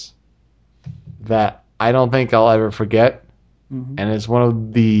endings that I don't think I'll ever forget. Mm-hmm. And it's one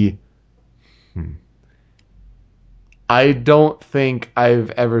of the I don't think I've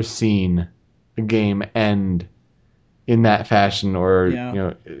ever seen a game end in that fashion, or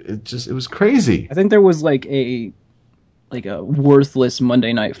it was crazy. I think there was a worthless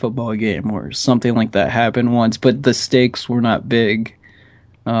Monday Night Football game or something like that happened once, but the stakes were not big.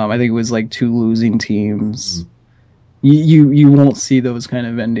 I think it was 2 losing teams. You won't see those kind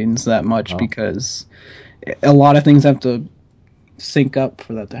of endings that much because a lot of things have to sync up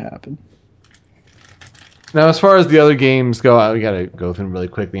for that to happen. Now, as far as the other games go, we got to go through them really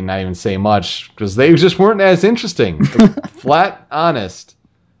quickly and not even say much because they just weren't as interesting. Flat honest.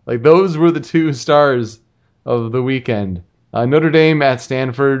 Those were the 2 stars of the weekend. Notre Dame at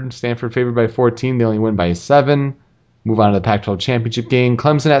Stanford. Stanford favored by 14. They only win by 7. Move on to the Pac-12 championship game.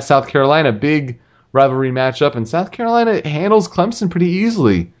 Clemson at South Carolina. Big rivalry matchup. And South Carolina handles Clemson pretty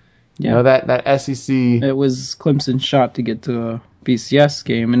easily. Yeah. That SEC. It was Clemson's shot to get to a BCS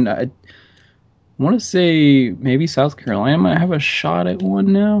game. And I want to say maybe South Carolina might have a shot at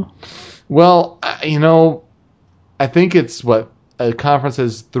one now. Well, I think it's a conference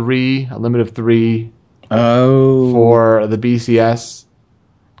has 3, a limit of 3. For the BCS.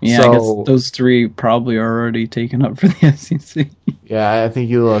 Yeah, I guess those 3 probably are already taken up for the SEC. Yeah, I think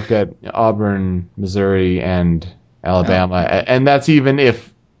you look at Auburn, Missouri, and Alabama, and that's even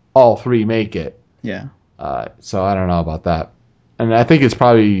if all 3 make it. Yeah. So I don't know about that. And I think it's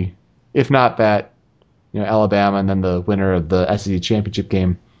probably, if not that, Alabama and then the winner of the SEC championship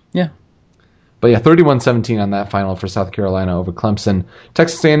game. Yeah. But yeah, 31-17 on that final for South Carolina over Clemson.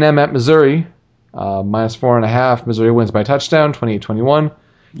 Texas A&M at Missouri. -4.5. Missouri wins by touchdown, 28-21.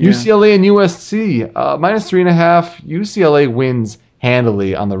 Yeah. UCLA and USC, -3.5. UCLA wins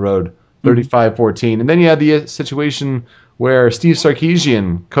handily on the road, 35-14. And then you had the situation where Steve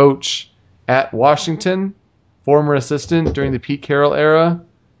Sarkisian, coach at Washington, former assistant during the Pete Carroll era,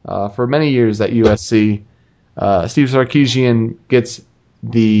 for many years at USC. Steve Sarkisian gets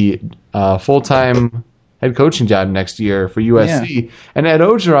the full-time head coaching job next year for USC. Yeah. And Ed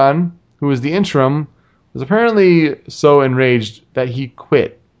Orgeron, who was the interim, was apparently so enraged that he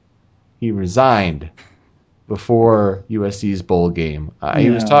quit. He resigned before USC's bowl game. He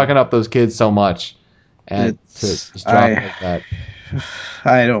was talking up those kids so much, And to It's- just drop like that.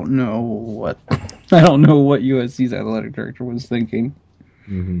 I don't know what USC's athletic director was thinking.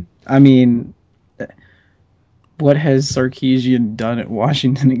 Mm-hmm. I mean, what has Sarkisian done at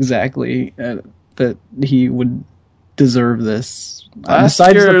Washington exactly that he would deserve this? Last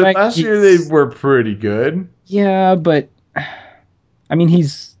Besides the year, fact they were pretty good. yeah, but I mean,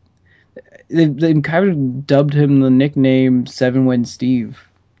 they kind of dubbed him the nickname 7-Win Steve.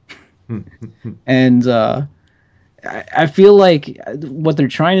 And I feel like what they're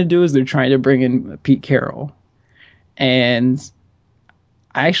trying to do is they're trying to bring in Pete Carroll. And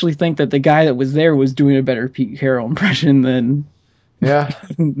I actually think that the guy that was there was doing a better Pete Carroll impression than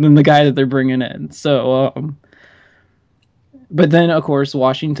the guy that they're bringing in. So, but then, of course,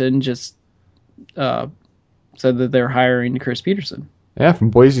 Washington just said that they're hiring Chris Peterson. Yeah, from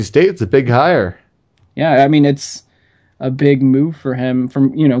Boise State, it's a big hire. Yeah, I mean, it's a big move for him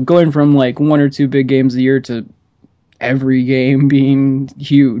from, going from like 1 or 2 big games a year to every game being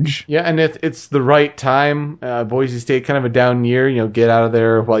huge. Yeah, and it's the right time. Boise State, kind of a down year. Get out of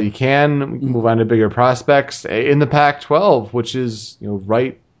there while you can. Move on to bigger prospects in the Pac-12, which is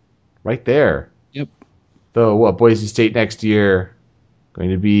right there. Yep. Though Boise State next year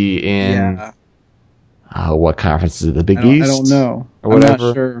going to be in? Yeah. What conference is it? The Big East? I don't know. Or whatever. I'm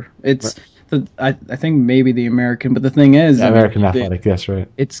not sure. It's I think maybe the American, but the thing is, American Athletic. That's right.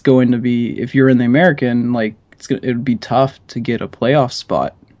 It's going to be, if you're in the American, like it would be tough to get a playoff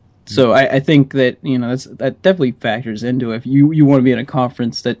spot. So I think that that definitely factors into it. If you want to be in a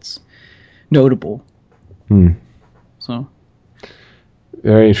conference that's notable. So.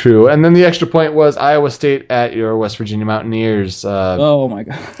 Very true. And then the extra point was Iowa State at your West Virginia Mountaineers. Oh my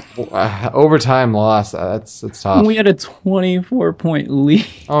god! Overtime loss. That's tough. We had a 24-point lead.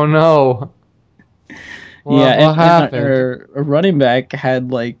 Oh no! What happened? Our running back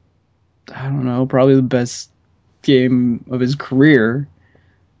had I don't know, probably the best game of his career.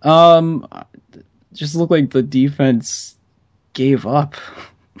 Just looked like the defense gave up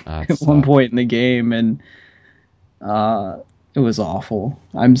at one point in the game, and it was awful.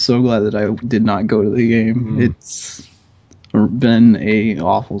 I'm so glad that I did not go to the game. It's been a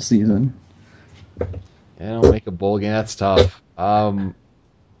awful season. Yeah, don't make a bowl game. That's tough. I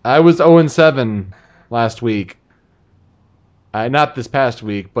was 0-7 last week. Not this past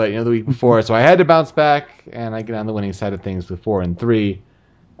week, but the week before. So I had to bounce back, and I get on the winning side of things with 4-3.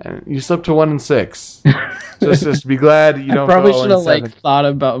 And you slipped to 1-6. just be glad you don't. I probably should have thought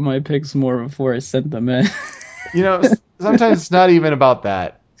about my picks more before I sent them in. Sometimes it's not even about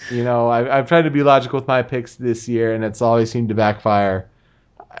that. I've tried to be logical with my picks this year, and it's always seemed to backfire.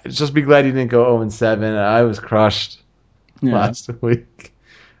 Just be glad you didn't go 0-7. I was crushed last week.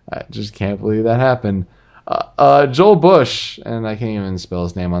 I just can't believe that happened. Joel Bush, and I can't even spell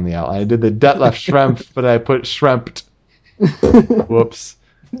his name on the outline. I did the Detlef Schrempf, but I put Schremped. Whoops.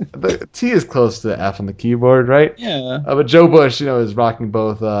 The T is close to the F on the keyboard, right? Yeah. But Joe Bush, is rocking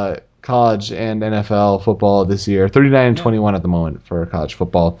both college and NFL football this year. 39-21 at the moment for college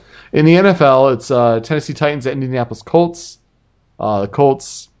football. In the NFL, it's Tennessee Titans at Indianapolis Colts. The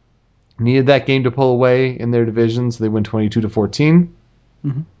Colts needed that game to pull away in their division, so they win 22-14.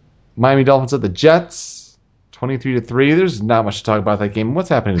 Mm-hmm. Miami Dolphins at the Jets, 23-3. There's not much to talk about that game. What's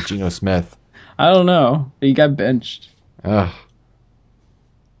happening to Geno Smith? I don't know. He got benched. Ugh.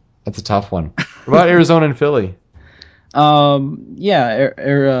 That's a tough one. What about Arizona and Philly?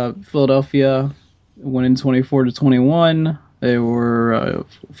 Philadelphia winning 24-21. They were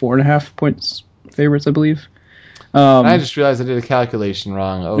 4.5 points favorites, I believe. I just realized I did a calculation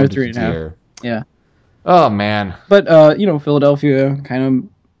wrong. Oh, 3.5. Yeah. Oh man. But Philadelphia kind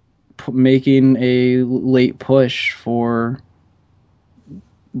of making a late push for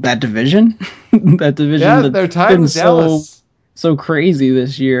that division. That division. Yeah, they're tied with Dallas. So crazy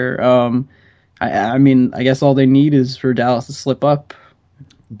this year. I mean, I guess all they need is for Dallas to slip up.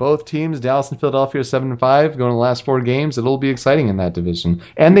 Both teams, Dallas and Philadelphia, are 7-5, going to the last 4 games. It'll be exciting in that division,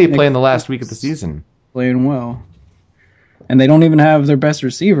 and they play in the last week of the season. Playing well, and they don't even have their best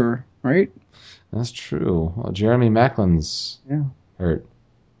receiver, right? That's true. Well, Jeremy Maclin's hurt.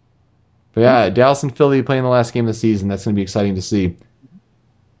 But yeah, Dallas and Philly playing the last game of the season. That's going to be exciting to see.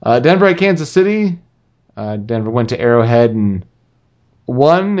 Denver at Kansas City. Denver went to Arrowhead and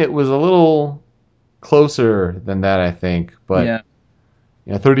won. It was a little closer than that, I think. But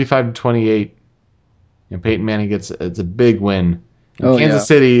 35-28. Peyton Manning gets it's a big win. Kansas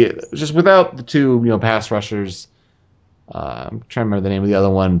City, just without the 2 pass rushers. I'm trying to remember the name of the other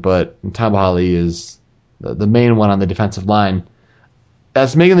one, but Tabahali is the main one on the defensive line.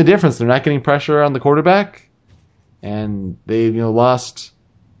 That's making the difference. They're not getting pressure on the quarterback, and they lost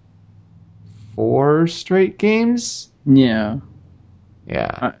 4 straight games. Yeah.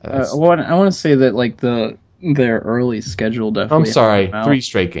 Yeah. I want to say that like their early schedule definitely. I'm sorry, helped them out. 3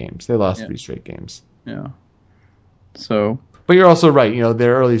 straight games. They lost 3 straight games. Yeah. So. But you're also right.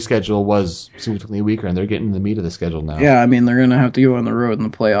 Their early schedule was significantly weaker, and they're getting the meat of the schedule now. Yeah, I mean they're gonna have to go on the road in the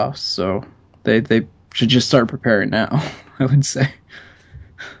playoffs, so they should just start preparing now. I would say.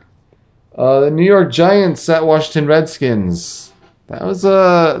 The New York Giants at Washington Redskins. That was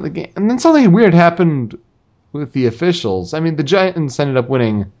the game, and then something weird happened with the officials. I mean, the Giants ended up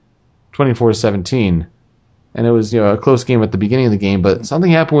winning 24-17, and it was a close game at the beginning of the game. But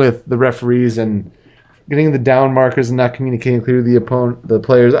something happened with the referees and getting the down markers and not communicating clearly to the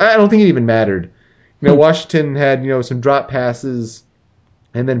players. I don't think it even mattered. Washington had some drop passes,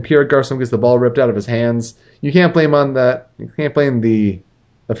 and then Pierre Garçon gets the ball ripped out of his hands. You can't blame on that. You can't blame the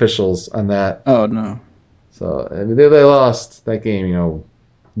officials on that. Oh no. So I mean, they lost that game,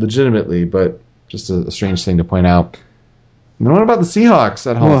 legitimately, but just a strange thing to point out. And then what about the Seahawks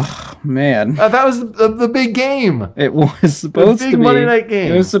at home? Oh, man, that was the big game. It was supposed to be Monday night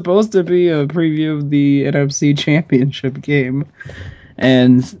game. It was supposed to be a preview of the NFC Championship game,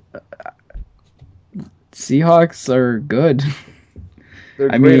 and Seahawks are good.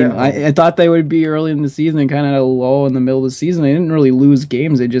 They're I great mean, at home. I thought they would be early in the season and kind of low in the middle of the season. They didn't really lose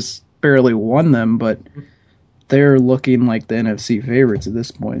games; they just barely won them. But they're looking like the NFC favorites at this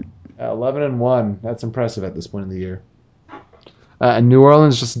point. 11-1. That's impressive at this point in the year. And New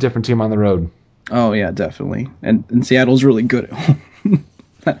Orleans just a different team on the road. Oh yeah, definitely. And Seattle's really good at home.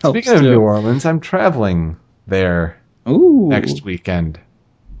 That helps Speaking of too. New Orleans, I'm traveling there Ooh, next weekend.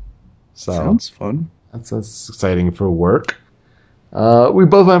 So sounds fun. that's exciting for work. We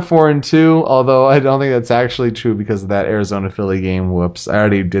both went 4-2, although I don't think that's actually true because of that Arizona-Philly game. Whoops. I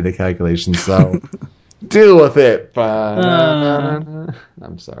already did the calculation, so deal with it. I'm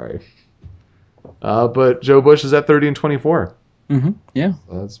sorry. But Joe Bush is at 30-24. Mm-hmm. Yeah.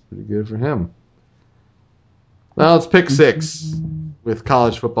 So that's pretty good for him. Now let's pick 6 with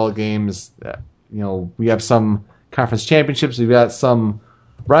college football games. We have some conference championships. We've got some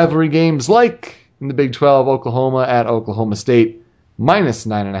rivalry games like in the Big 12, Oklahoma at Oklahoma State, minus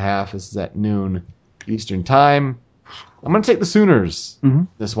 9.5. This is at noon Eastern time. I'm going to take the Sooners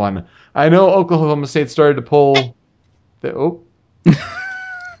this one. I know Oklahoma State started to pull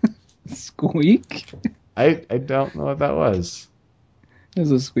Squeak. I don't know what that was. It's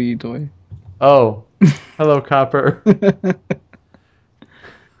a squeaky toy. Oh, hello, Copper.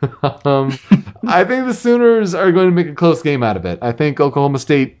 I think the Sooners are going to make a close game out of it. I think Oklahoma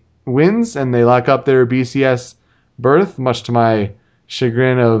State wins, and they lock up their BCS berth, much to my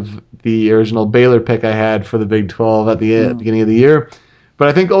chagrin of the original Baylor pick I had for the Big 12 at the beginning of the year. But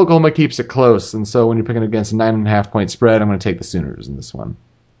I think Oklahoma keeps it close, and so when you're picking against a 9.5-point spread, I'm going to take the Sooners in this one.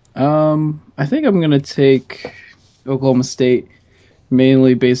 I think I'm going to take Oklahoma State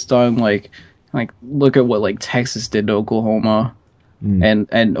mainly based on like look at what like Texas did to Oklahoma,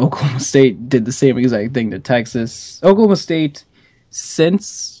 and Oklahoma State did the same exact thing to Texas. Oklahoma State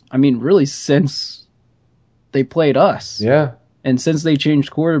since they played us, and since they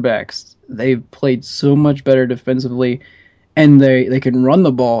changed quarterbacks, they've played so much better defensively, and they can run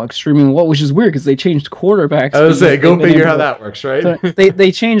the ball extremely well, which is weird because they changed quarterbacks. I was going to say, go figure how that works, right? So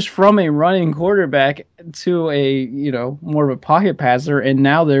they changed from a running quarterback to a more of a pocket passer, and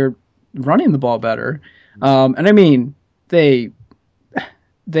now they're running the ball better. And I mean they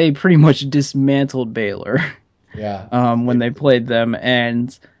pretty much dismantled Baylor. Yeah. When they played them,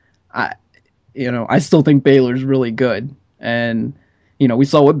 and I still think Baylor's really good, and we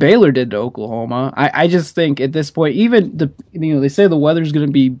saw what Baylor did to Oklahoma. I just think at this point, even they say the weather's going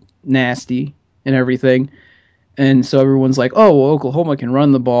to be nasty and everything, and so everyone's like, oh, well, Oklahoma can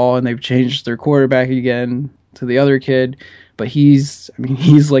run the ball, and they've changed their quarterback again to the other kid, but he's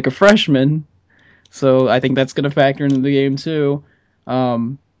like a freshman, so I think that's going to factor into the game too.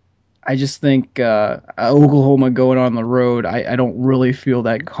 I just think Oklahoma going on the road, I don't really feel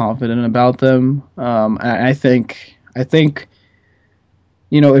that confident about them. I think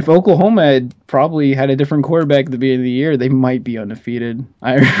if Oklahoma had probably had a different quarterback at the beginning of the year, they might be undefeated.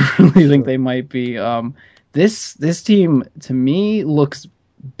 I really think they might be. This team, to me, looks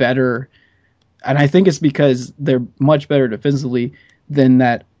better, and I think it's because they're much better defensively than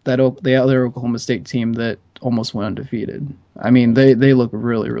the other Oklahoma State team that almost went undefeated. I mean, they look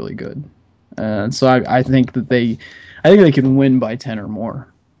really, really good, and so I think that they can win by 10 or more.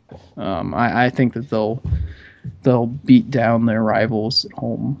 I think that they'll beat down their rivals at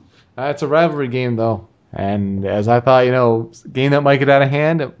home. It's a rivalry game, though. And as I thought, a game that might get out of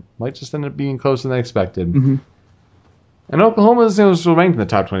hand, it might just end up being closer than expected. Mm-hmm. And Oklahoma's still ranked in the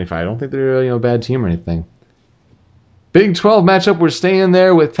top 25. I don't think they're a bad team or anything. Big 12 matchup. We're staying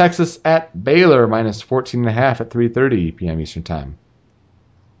there with Texas at Baylor minus 14.5 at 3:30 p.m. Eastern time.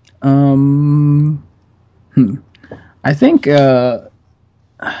 I think I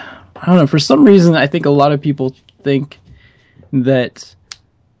don't know. For some reason, I think a lot of people think that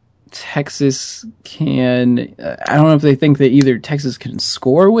Texas can. I don't know if they think that either Texas can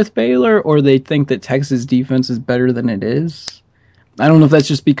score with Baylor or they think that Texas defense is better than it is. I don't know if that's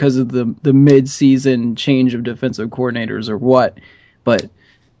just because of the mid-season change of defensive coordinators or what, but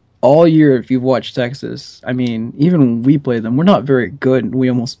all year, if you've watched Texas, I mean, even when we play them, we're not very good. We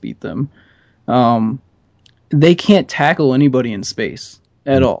almost beat them. They can't tackle anybody in space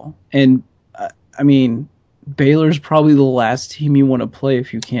at all. And, I mean, Baylor's probably the last team you want to play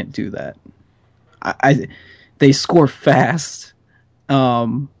if you can't do that. They score fast,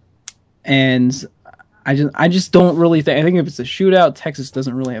 and I just don't really think. I think if it's a shootout, Texas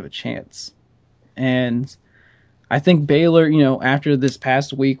doesn't really have a chance. And I think Baylor, after this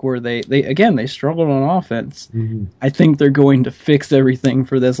past week where they struggled on offense, I think they're going to fix everything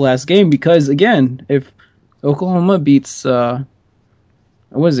for this last game because, again, if Oklahoma beats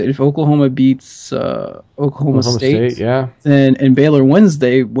Oklahoma beats Oklahoma State, yeah, and Baylor wins,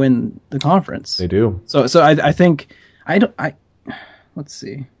 they win the conference. They do. So I think let's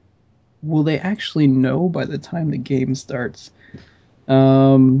see. Will they actually know by the time the game starts?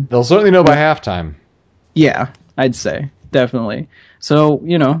 They'll certainly know by halftime. Yeah, I'd say definitely. So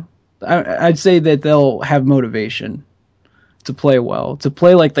I'd say that they'll have motivation to play well, to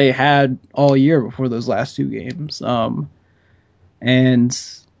play like they had all year before those last two games. And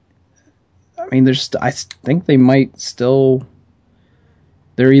I mean, I think they might still.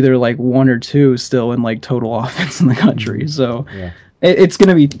 They're either like one or two still in like total offense in the country. So yeah. It's going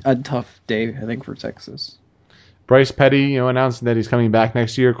to be a tough day, I think, for Texas. Bryce Petty, announcing that he's coming back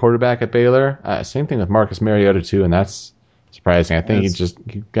next year, quarterback at Baylor. Same thing with Marcus Mariota too, and that's surprising. I think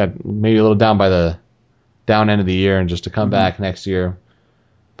he got maybe a little down by the down end of the year, and just to come back next year.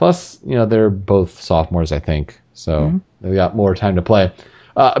 Plus, they're both sophomores, I think, so they got more time to play.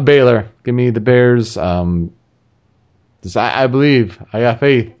 Baylor, give me the Bears. I believe. I got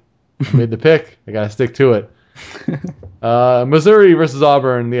faith. I made the pick. I got to stick to it. Missouri versus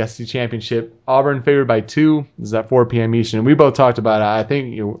Auburn, the SEC Championship. Auburn favored by 2. This is at 4 p.m. Eastern. We both talked about it. I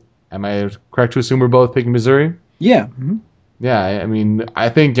think, am I correct to assume we're both picking Missouri? Yeah. Mm-hmm. Yeah, I mean, I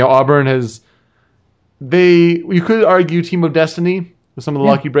think Auburn has... You could argue Team of Destiny with some of the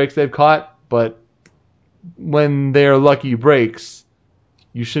lucky breaks they've caught, but when they're lucky breaks,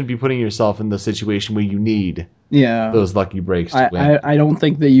 you shouldn't be putting yourself in the situation where you need those lucky breaks to win. I don't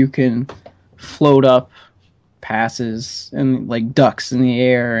think that you can float up passes and like ducks in the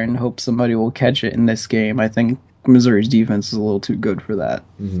air and hope somebody will catch it in this game. I think Missouri's defense is a little too good for that.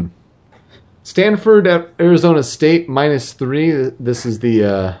 Mm-hmm. Stanford at Arizona State -3. This is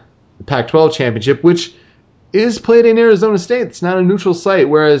the Pac-12 championship, which is played in Arizona State. It's not a neutral site,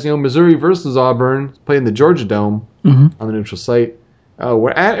 whereas Missouri versus Auburn played in the Georgia Dome on the neutral site.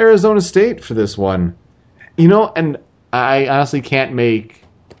 We're at Arizona State for this one. And I honestly can't make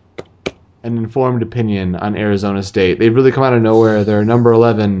an informed opinion on Arizona State. They've really come out of nowhere. They're number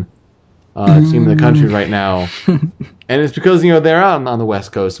 11 team in the country right now. And it's because, they're out on the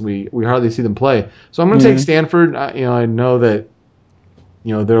West Coast. We hardly see them play. So I'm going to take Stanford. I know that,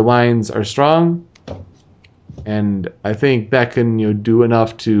 their lines are strong. And I think that can, do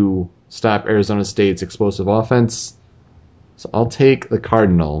enough to stop Arizona State's explosive offense. So I'll take the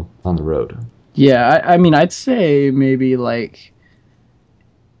Cardinal on the road. Yeah, I mean, I'd say maybe like...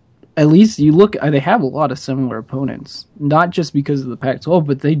 At least they have a lot of similar opponents. Not just because of the Pac-12,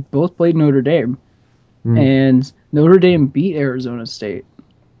 but they both played Notre Dame. And Notre Dame beat Arizona State,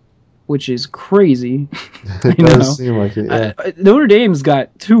 which is crazy. It does seem like it, yeah. Notre Dame's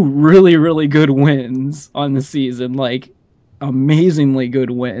got 2 really, really good wins on the season, like amazingly good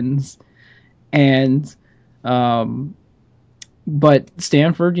wins. And, but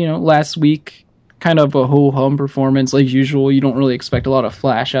Stanford, last week, kind of a ho-hum performance like usual. You don't really expect a lot of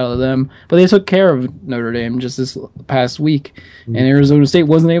flash out of them, but they took care of Notre Dame just this past week, and Arizona State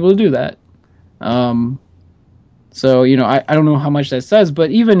wasn't able to do that. So I don't know how much that says, but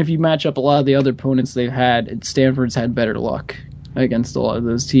even if you match up a lot of the other opponents they've had, Stanford's had better luck against a lot of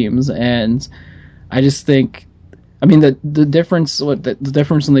those teams, and I just think, I mean, the difference when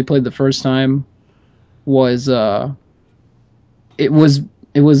they played the first time was it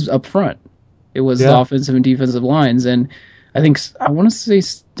was up front. It was the offensive and defensive lines, and I want to say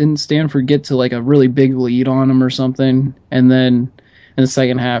didn't Stanford get to like a really big lead on them or something, and then in the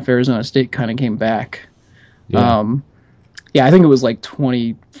second half Arizona State kind of came back. Yeah. Yeah, I think it was like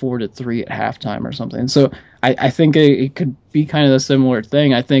 24-3 at halftime or something. So I think it could be kind of a similar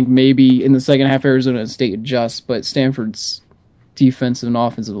thing. I think maybe in the second half Arizona State adjusts, but Stanford's defensive and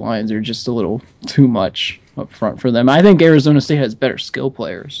offensive lines are just a little too much up front for them. I think Arizona State has better skill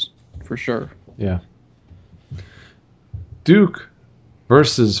players, for sure. Yeah. Duke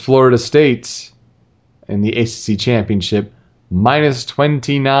versus Florida State in the ACC Championship,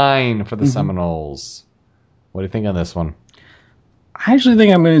 -29 for the Seminoles. What do you think on this one? I actually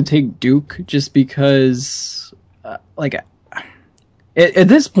think I'm going to take Duke just because, at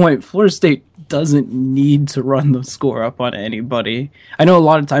this point, Florida State doesn't need to run the score up on anybody. I know a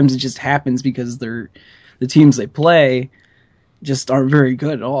lot of times it just happens because the teams they play just aren't very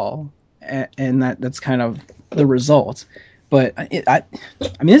good at all, and that's kind of the result. But I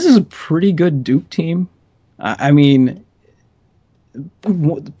mean, this is a pretty good Duke team. I mean,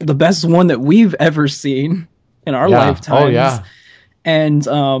 the best one that we've ever seen in our lifetimes. Oh yeah. And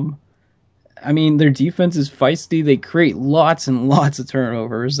I mean, their defense is feisty. They create lots and lots of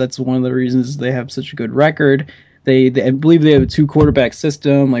turnovers. That's one of the reasons they have such a good record. I believe they have a 2-quarterback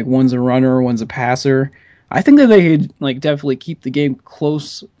system. Like, one's a runner, one's a passer. I think that they could definitely keep the game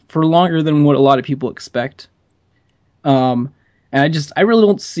close for longer than what a lot of people expect. And I really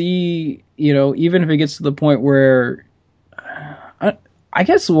don't see, even if it gets to the point where, I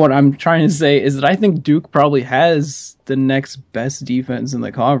guess what I'm trying to say is that I think Duke probably has the next best defense in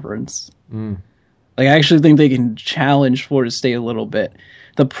the conference. Like, I actually think they can challenge Florida State a little bit.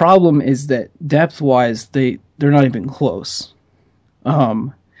 The problem is that depth-wise, they're not even close.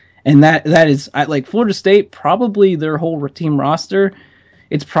 And that is, like, Florida State, probably their whole team roster,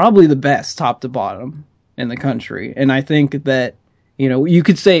 it's probably the best top to bottom in the country. And I think that, you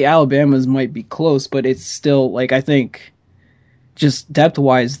could say Alabama's might be close, but it's still, like, I think just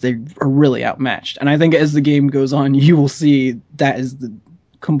depth-wise, they are really outmatched. And I think as the game goes on, you will see that is the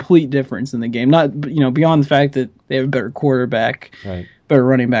complete difference in the game. Not, beyond the fact that they have a better quarterback, right, better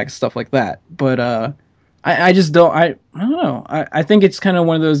running back, stuff like that. But I just don't. I don't know. I think it's kind of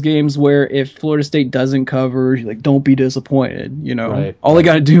one of those games where if Florida State doesn't cover, don't be disappointed. Right, all they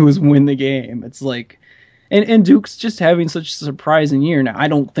got to do is win the game. It's like, and Duke's just having such a surprising year now. I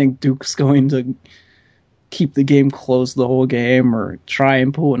don't think Duke's going to keep the game close the whole game or try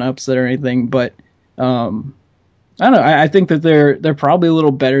and pull an upset or anything, but I don't know. I think that they're probably a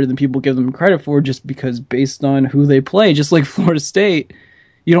little better than people give them credit for, just because based on who they play, just like Florida State,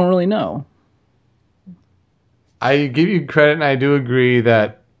 you don't really know. I give you credit, and I do agree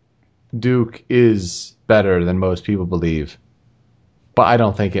that Duke is better than most people believe, but I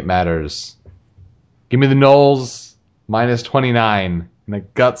don't think it matters. Give me the Noles -29 and a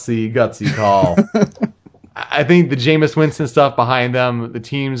gutsy call. I think the Jameis Winston stuff behind them, the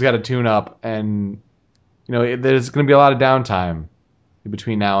team's got to tune up, and there's going to be a lot of downtime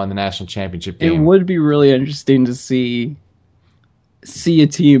between now and the national championship game. It would be really interesting to see a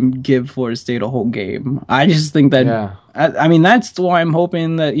team give Florida State a whole game. I just think that, yeah. I mean, that's why I'm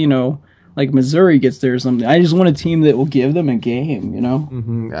hoping that, like Missouri gets there or something. I just want a team that will give them a game,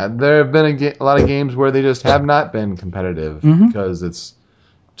 Mm-hmm. There have been a lot of games where they just have not been competitive because it's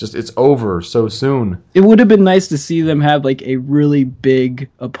over so soon. It would have been nice to see them have like a really big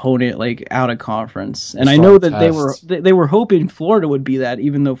opponent, like out of conference. And I know that they were hoping Florida would be that,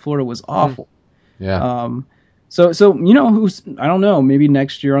 even though Florida was awful. Yeah. So I don't know, maybe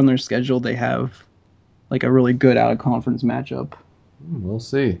next year on their schedule they have like a really good out of conference matchup. We'll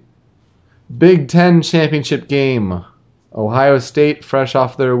see. Big Ten championship game. Ohio State, fresh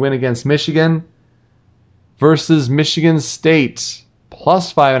off their win against Michigan, versus Michigan State,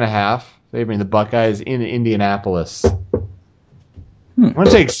 +5.5, favoring the Buckeyes in Indianapolis. I'm going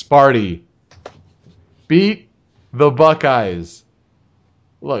to take Sparty. Beat the Buckeyes.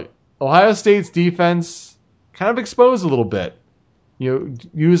 Look, Ohio State's defense kind of exposed a little bit.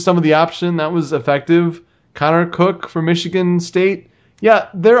 Used some of the option that was effective. Connor Cook for Michigan State. Yeah,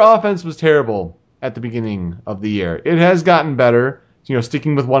 their offense was terrible at the beginning of the year. It has gotten better.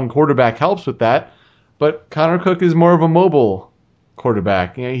 Sticking with one quarterback helps with that. But Connor Cook is more of a mobile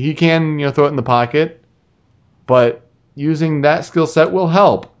quarterback. He can throw it in the pocket, but using that skill set will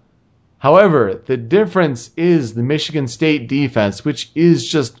help. However, the difference is the Michigan State defense, which is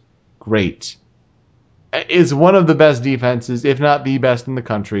just great. It's one of the best defenses, if not the best in the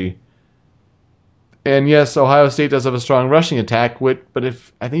country. And yes, Ohio State does have a strong rushing attack, but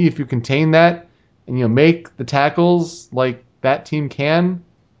I think if you contain that and make the tackles like that team can,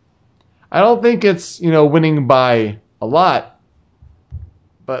 I don't think it's winning by a lot,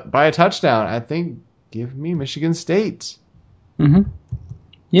 but by a touchdown. I think give me Michigan State. Mm-hmm.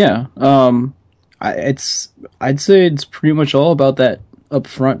 Yeah. I'd say it's pretty much all about that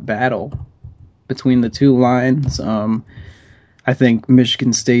upfront battle between the two lines. I think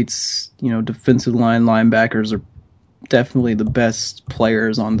Michigan State's, defensive line linebackers are definitely the best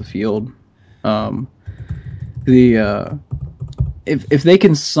players on the field. If they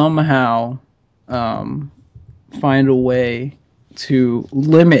can somehow find a way to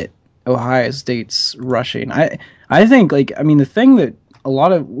limit Ohio State's rushing, I think the thing that a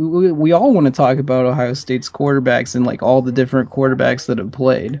lot of we all want to talk about Ohio State's quarterbacks and like all the different quarterbacks that have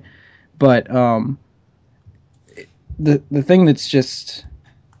played, but the thing that's just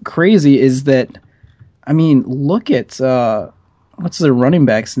crazy is that, look at what's their running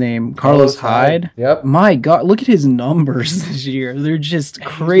back's name? Carlos Hyde. Yep. My God, look at his numbers this year. They're just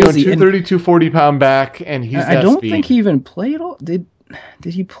crazy. 230, 240-pound back, and he's I don't think he even played all. Did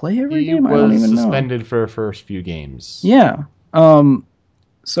he play every game? I don't even know. He was suspended for the first few games. Yeah. So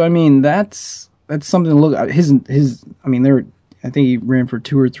that's something to look at. I think he ran for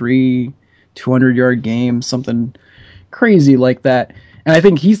 2 or 3 200-yard games, something crazy like that. And I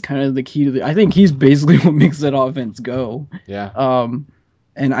think he's kind of the key to I think he's basically what makes that offense go. Yeah.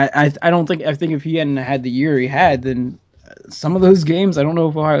 And I think if he hadn't had the year he had, then some of those games, I don't know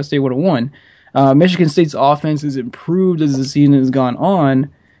if Ohio State would have won. Michigan State's offense has improved as the season has gone on.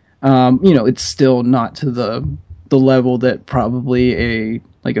 It's still not to the level that probably a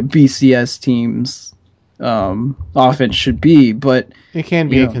BCS team's offense should be, but it can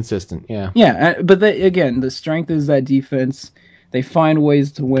be inconsistent. Yeah. Yeah, but the strength is that defense. They find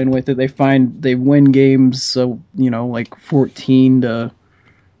ways to win with it. They win games, so 14-3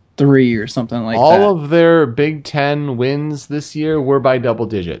 or something like that. All of their Big Ten wins this year were by double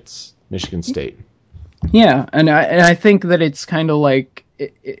digits. Michigan State. Yeah, and I think that it's kind of like,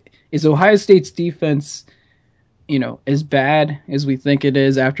 is Ohio State's defense, as bad as we think it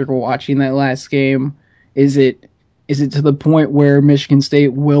is after watching that last game? Is it to the point where Michigan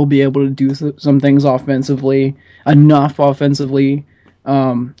State will be able to do some things offensively, enough offensively?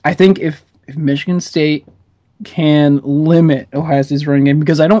 I think if Michigan State can limit Ohio State's running game,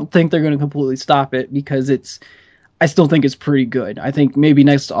 because I don't think they're going to completely stop it, because I still think it's pretty good. I think maybe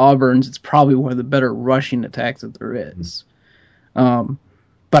next to Auburn's, it's probably one of the better rushing attacks that there is.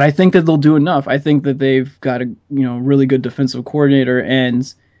 But I think that they'll do enough. I think that they've got a really good defensive coordinator,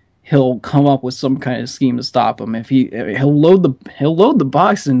 and he'll come up with some kind of scheme to stop him. If he'll load the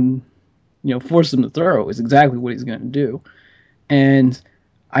box and force him to throw is exactly what he's going to do. And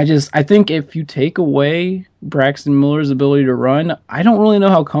I think if you take away Braxton Miller's ability to run, I don't really know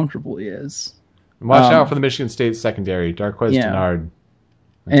how comfortable he is. Watch out for the Michigan State secondary, Darqueze Dennard.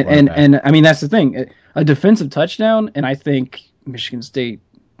 And that's the thing, a defensive touchdown, and I think Michigan State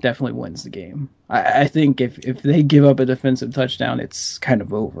definitely wins the game. I think if they give up a defensive touchdown, it's kind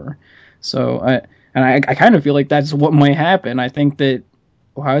of over. So I kind of feel like that's what might happen. I think that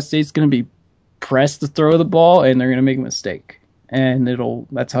Ohio State's going to be pressed to throw the ball, and they're going to make a mistake, and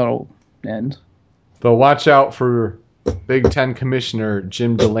that's how it'll end. Though watch out for Big Ten Commissioner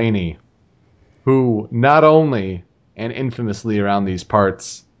Jim Delaney, who not only and infamously around these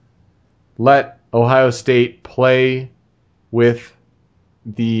parts let Ohio State play with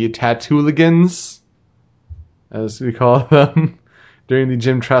the Tattooligans, as we call them, during the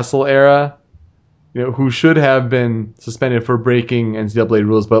Jim Tressel era, who should have been suspended for breaking NCAA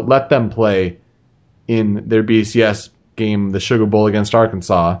rules, but let them play in their BCS game, the Sugar Bowl against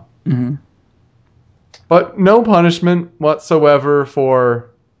Arkansas. Mm-hmm. But no punishment whatsoever for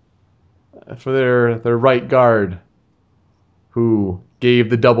their right guard, who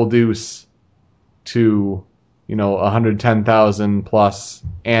gave the double deuce to 110,000 plus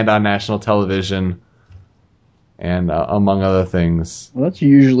and on national television, and among other things. Well, that's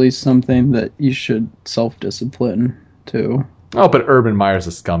usually something that you should self-discipline too. Oh, but Urban Meyer's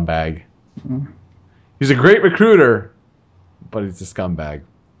a scumbag. He's a great recruiter, but he's a scumbag.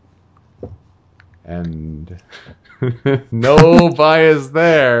 And no bias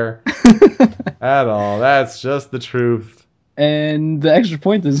there at all. That's just the truth. And the extra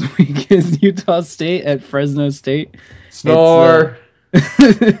point this week is Utah State at Fresno State. Snore.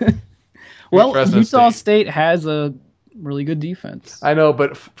 Well, Utah State has a really good defense. I know,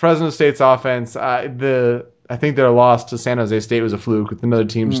 but Fresno State's offense, I think their loss to San Jose State was a fluke with another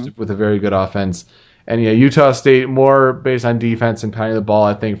team just with a very good offense. And Utah State more based on defense and pounding the ball.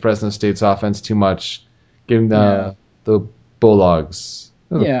 I think Fresno State's offense too much, giving the Bulldogs.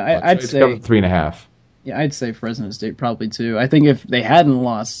 I'd say 3.5. Yeah, I'd say Fresno State probably too. I think if they hadn't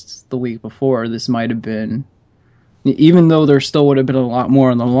lost the week before, this might have been, even though there still would have been a lot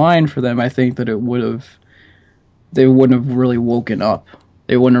more on the line for them, I think that they wouldn't have really woken up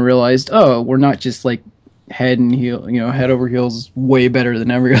they wouldn't have realized, oh, we're not just like head over heels way better than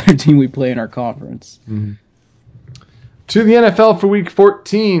every other team we play in our conference. Mm-hmm. To the NFL for Week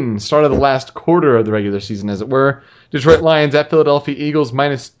 14, start of the last quarter of the regular season, as it were. Detroit Lions at Philadelphia Eagles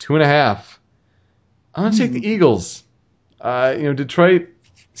 -2.5. I'm going to take the Eagles. Detroit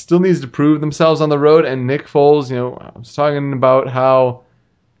still needs to prove themselves on the road, and Nick Foles, I was talking about how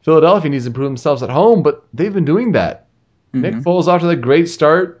Philadelphia needs to prove themselves at home, but they've been doing that. Mm-hmm. Nick Foles off to the great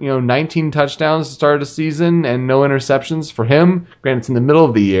start, 19 touchdowns to start the season and no interceptions for him. Granted, it's in the middle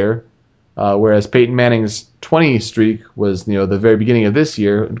of the year, whereas Peyton Manning's 20 streak was, the very beginning of this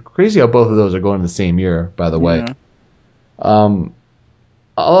year. Crazy how both of those are going in the same year, by the way.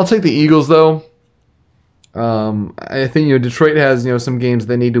 I'll take the Eagles, though. I think Detroit has some games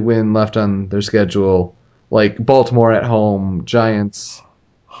they need to win left on their schedule, like Baltimore at home, Giants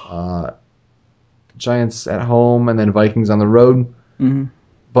at home, and then Vikings on the road. Mm-hmm.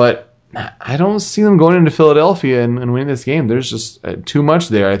 But I don't see them going into Philadelphia and winning this game. There's just too much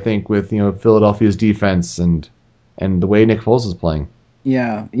there, I think, with Philadelphia's defense and the way Nick Foles is playing.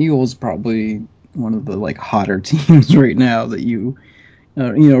 Yeah, Eagles probably one of the hotter teams right now that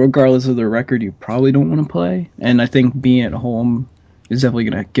regardless of their record, you probably don't want to play. And I think being at home is definitely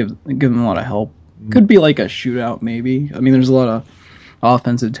going to give them a lot of help. Could be like a shootout, maybe. I mean, there's a lot of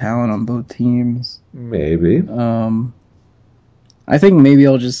offensive talent on both teams. Maybe. I think maybe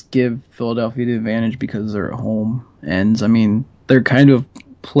I'll just give Philadelphia the advantage because they're at home. And, I mean, they're kind of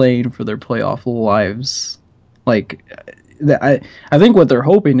playing for their playoff lives. I think what they're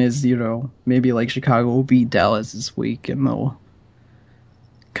hoping is, maybe Chicago will beat Dallas this week and they'll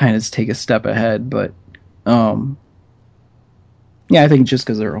kind of take a step ahead. But, I think just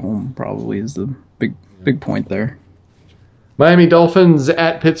because they're at home probably is the big point there. Miami Dolphins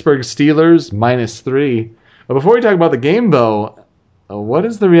at Pittsburgh Steelers -3. But before we talk about the game, though, what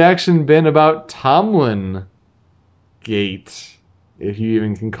has the reaction been about Tomlin Gate, if you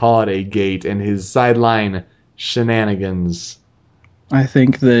even can call it a gate, and his sideline shenanigans? I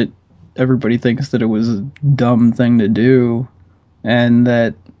think that everybody thinks that it was a dumb thing to do, and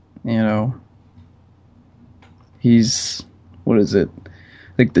that, he's, what is it?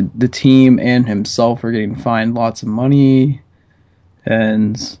 The team and himself are getting fined lots of money,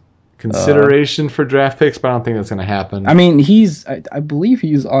 and consideration for draft picks, but I don't think that's going to happen. I mean, I believe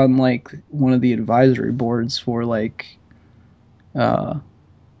he's on one of the advisory boards for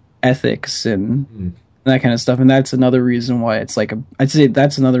ethics and that kind of stuff, and that's another reason why it's I'd say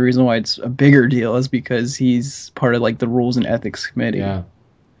that's another reason why it's a bigger deal, is because he's part of the rules and ethics committee. Yeah.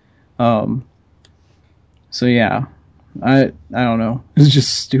 So yeah. I don't know. It's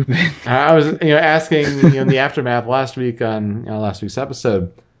just stupid. I was asking in the aftermath last week on last week's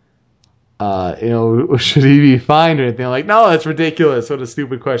episode, should he be fined or anything? No, that's ridiculous. What a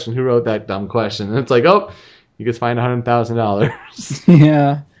stupid question. Who wrote that dumb question? And it's he gets fined $100,000.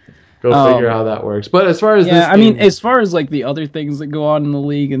 Yeah. Go figure how that works. But as far as as far as the other things that go on in the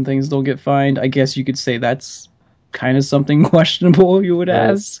league and things don't get fined, I guess you could say that's kind of something questionable, you would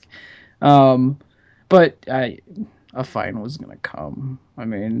ask. But a fine was going to come. I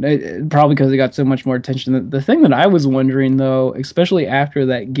mean, probably because it got so much more attention. The thing that I was wondering, though, especially after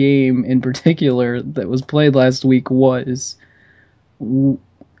that game in particular that was played last week, was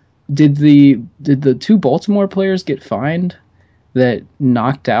did the two Baltimore players get fined that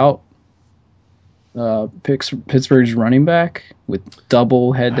knocked out Pittsburgh's running back with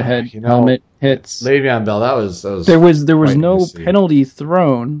double head-to-head helmet hits? Le'Veon Bell, that was there was no penalty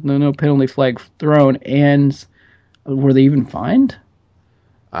thrown, no penalty flag thrown, and were they even fined?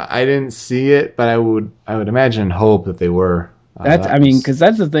 I didn't see it, but I would imagine and hope that they were. Because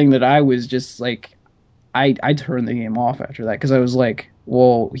that's the thing that I was just I turned the game off after that, because I was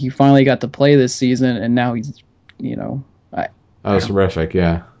well, he finally got to play this season, and now he's, that was horrific,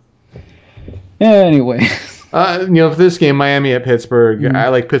 yeah. Anyway. For this game, Miami at Pittsburgh, I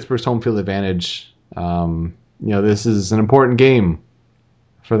like Pittsburgh's home field advantage. This is an important game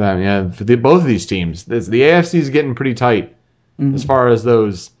for them. Yeah, for both of these teams. The AFC is getting pretty tight as far as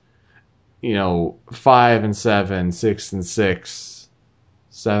those, 5-7, 6-6,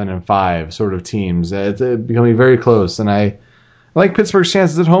 7-5 sort of teams. It's becoming very close, and I like Pittsburgh's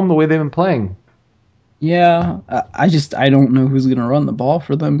chances at home the way they've been playing. Yeah, I don't know who's going to run the ball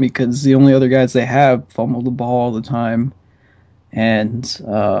for them, because the only other guys they have fumble the ball all the time, and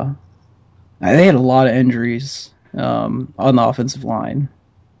they had a lot of injuries on the offensive line.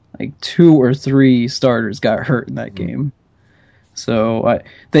 2 or 3 starters got hurt in that game. So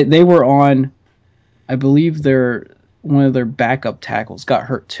they were on, I believe their one of their backup tackles got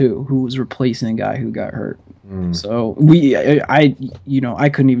hurt too, who was replacing a guy who got hurt. So I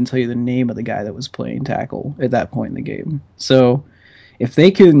couldn't even tell you the name of the guy that was playing tackle at that point in the game. So if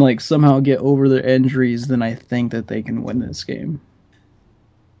they can like somehow get over their injuries, then I think that they can win this game.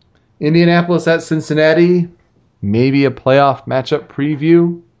 Indianapolis at Cincinnati, maybe a playoff matchup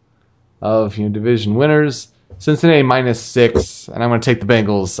preview of division winners. Cincinnati -6, and I'm going to take the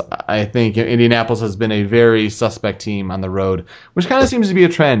Bengals. I think Indianapolis has been a very suspect team on the road, which kind of seems to be a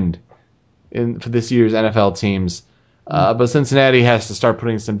trend for this year's NFL teams. But Cincinnati has to start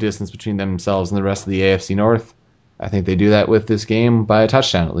putting some distance between themselves and the rest of the AFC North. I think they do that with this game by a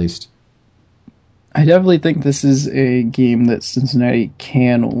touchdown at least. I definitely think this is a game that Cincinnati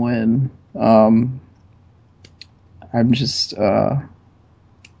can win. I'm just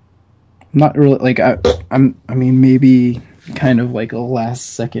not really like I mean maybe kind of like a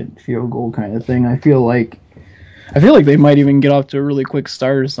last second field goal kind of thing. I feel like they might even get off to a really quick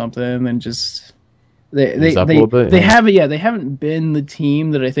start or something, and then just they haven't been the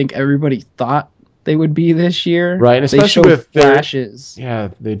team that I think everybody thought they would be this year. Right, and especially with flashes.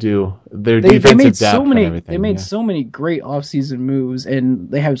 They do. Their defensive depth and everything. They made so many great offseason moves,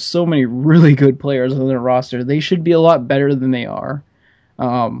 and they have so many really good players on their roster. They should be a lot better than they are.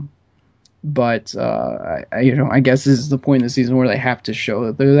 But I guess this is the point in the season where they have to show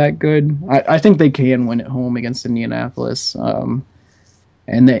that they're that good. I think they can win at home against Indianapolis, and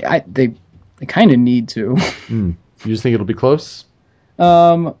they kind of need to. You just think it'll be close?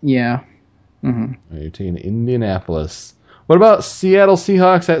 Yeah. Mm-hmm. You're taking Indianapolis. What about Seattle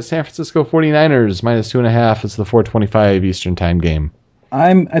Seahawks at San Francisco 49ers -2.5? It's the 4:25 Eastern time game.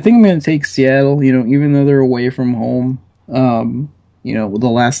 I think I'm going to take Seattle. Even though they're away from home. The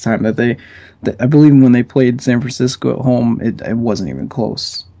last time that I believe when they played San Francisco at home, it wasn't even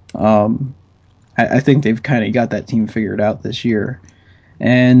close. I think they've kind of got that team figured out this year.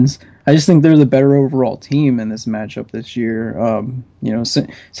 And I just think they're the better overall team in this matchup this year.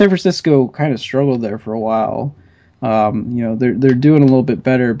 San Francisco kind of struggled there for a while. They're doing a little bit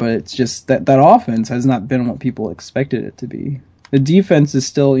better, but it's just that offense has not been what people expected it to be. The defense is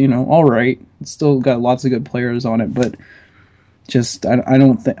still, all right. It's still got lots of good players on it, but just I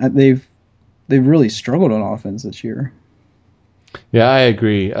don't think they've really struggled on offense this year. Yeah, I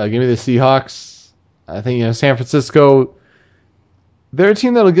agree. Give me the Seahawks. I think San Francisco. They're a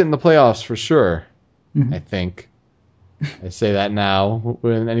team that'll get in the playoffs for sure. Mm-hmm. I think. I say that now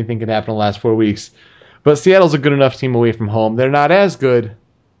when anything can happen in the last 4 weeks. But Seattle's a good enough team away from home. They're not as good,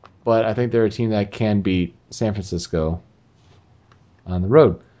 but I think they're a team that can beat San Francisco on the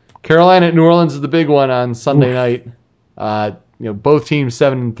road. Carolina at New Orleans is the big one on Sunday night. Both teams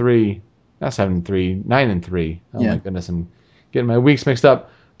 7-3, not 7-3, 9-3. Oh my goodness, I'm getting my weeks mixed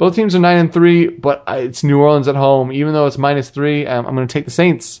up. Both teams are 9-3, but it's New Orleans at home. Even though it's -3, I'm going to take the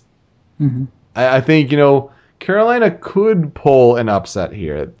Saints. Mm-hmm. I think Carolina could pull an upset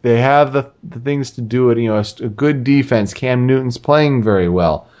here. They have the things to do it. A good defense. Cam Newton's playing very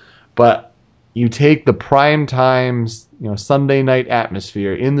well, but you take the prime times, Sunday night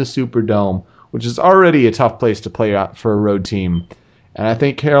atmosphere in the Superdome, which is already a tough place to play out for a road team. And I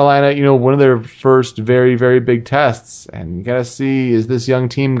think Carolina, one of their first very, very big tests. And you got to see, is this young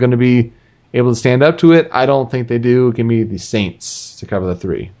team going to be able to stand up to it? I don't think they do. Give me the Saints to cover the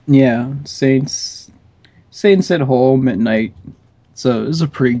 3. Yeah, Saints at home at night. So it's a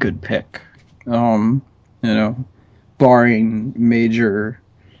pretty good pick. Barring major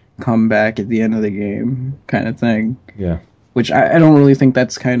comeback at the end of the game kind of thing. Yeah. Which I don't really think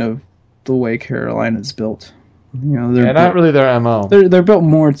that's kind of the way Carolina's built. They're not really their MO. They're built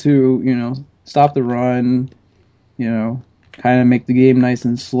more to, stop the run, kind of make the game nice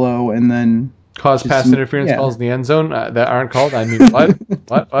and slow, and then cause pass interference calls in the end zone that aren't called. I mean, what?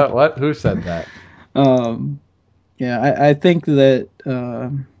 What? Who said that? I think that I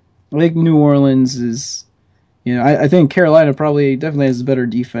think New Orleans is, I think Carolina definitely has a better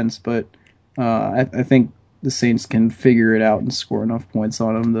defense, but I think the Saints can figure it out and score enough points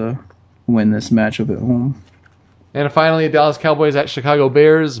on them to win this matchup at home. And finally, Dallas Cowboys at Chicago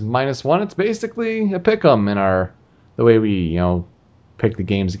Bears -1. It's basically a pick-em in the way we pick the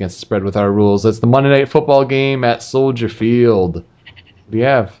games against the spread with our rules. It's the Monday Night Football game at Soldier Field. What do you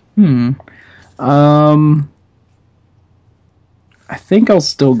have? I think I'll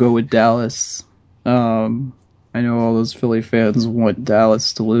still go with Dallas. I know all those Philly fans want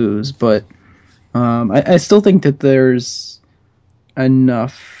Dallas to lose, but I still think that there's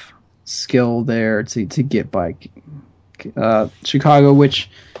enough skill there to get by Chicago, which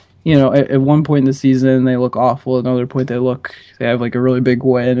at one point in the season they look awful, at another point they have like a really big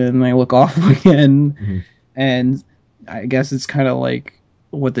win and they look awful again. Mm-hmm. And I guess it's kind of like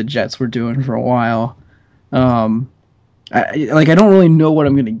what the Jets were doing for a while. I don't really know what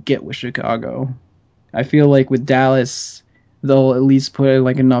I'm gonna get with Chicago. I feel like with Dallas, they'll at least put in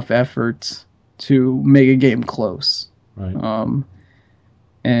like enough effort to make a game close. Right.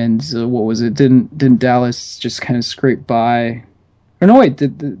 And what was it? Didn't Dallas just kind of scrape by? Or no, wait,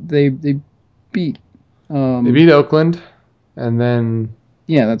 they beat? They beat Oakland, and then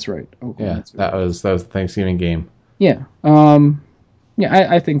yeah, that's right. Oakland, yeah, that's right. that was the Thanksgiving game. Yeah.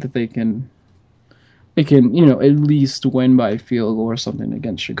 I think that they can, at least win by a field goal or something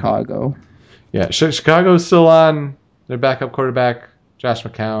against Chicago. Yeah, Chicago's still on their backup quarterback, Josh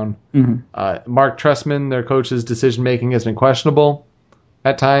McCown. Mm-hmm. Mark Trestman, their coach's decision-making has been questionable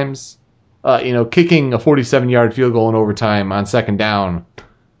at times. Kicking a 47-yard field goal in overtime on second down,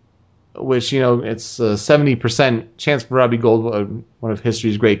 which, it's a 70% chance for Robbie Gould, one of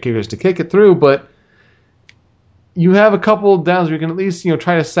history's great kickers, to kick it through, but you have a couple downs where you can at least,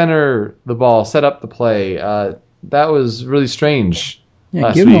 try to center the ball, set up the play. That was really strange.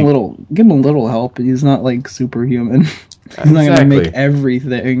 Yeah, give him a little help. He's not like superhuman. He's not going to make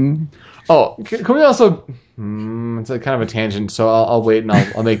everything. Oh, can we also? It's a kind of a tangent, so I'll wait and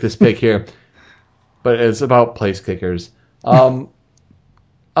I'll make this pick here. But it's about place kickers. I'm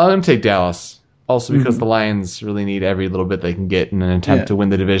going to take Dallas, also because the Lions really need every little bit they can get in an attempt to win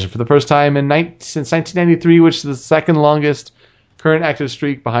the division for the first time since 1993, which is the second longest current active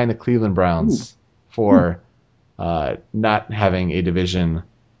streak behind the Cleveland Browns for not having a division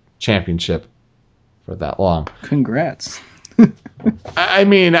championship for that long. Congrats. I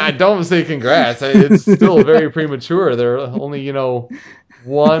mean, I don't say congrats. It's still very premature. They're only,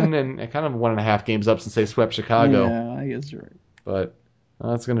 1.5 games up since they swept Chicago. Yeah, I guess you're right. But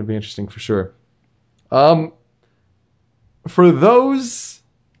that's going to be interesting for sure. For those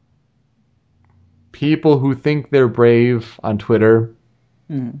people who think they're brave on Twitter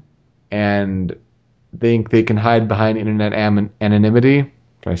and think they can hide behind internet anonymity,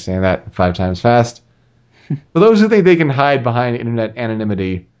 try saying that 5 times fast. For those who think they can hide behind internet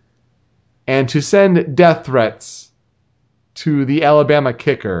anonymity and to send death threats to the Alabama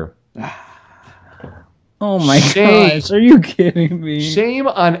kicker. Oh my gosh, are you kidding me? Shame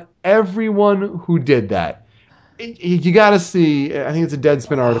on everyone who did that. You got to see, I think it's a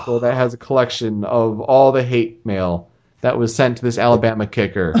Deadspin article that has a collection of all the hate mail that was sent to this Alabama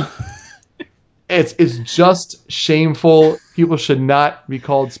kicker. It's just shameful. People should not be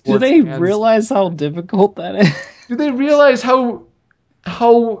called sports fans. Do they realize how difficult that is? Do they realize how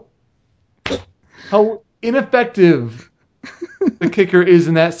ineffective the kicker is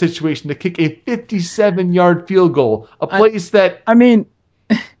in that situation to kick a 57-yard field goal, a place that... I mean,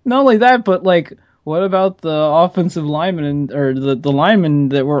 not only that, but like, what about the offensive linemen or the linemen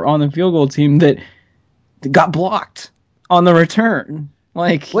that were on the field goal team that got blocked on the return?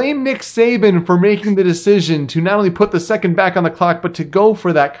 Like, blame Nick Saban for making the decision to not only put the second back on the clock, but to go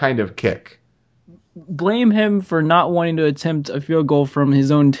for that kind of kick. Blame him for not wanting to attempt a field goal from his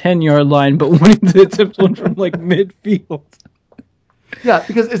own 10-yard line, but wanting to attempt one from like midfield. Yeah,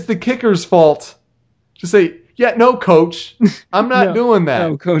 because it's the kicker's fault to say, yeah, no, coach, I'm not doing that.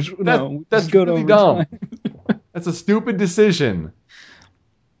 No, coach, that's really dumb. That's a stupid decision.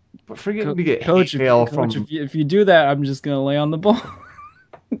 But forget to get hate mail from... If you do that, I'm just going to lay on the ball.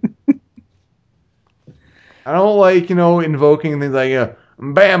 I don't like, invoking things like,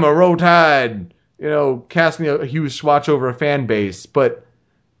 Bama, roll tide, casting a huge swatch over a fan base. But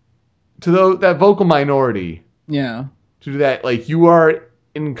to that vocal minority, yeah, to do that, like, you are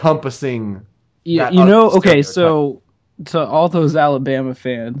encompassing. Yeah, okay, so to all those Alabama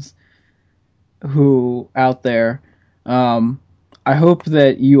fans who out there, I hope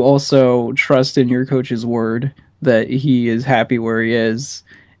that you also trust in your coach's word that he is happy where he is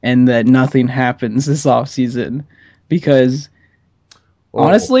and that nothing happens this offseason. Because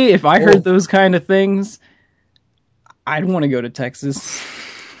honestly, if I heard those kind of things, I'd want to go to Texas.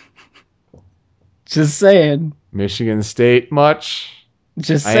 Just saying. Michigan State, much.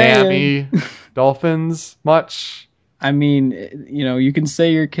 Just Miami saying. Dolphins, much. I mean, you can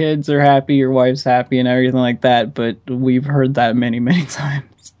say your kids are happy, your wife's happy, and everything like that, but we've heard that many, many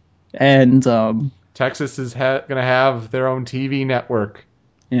times. And Texas is going to have their own TV network.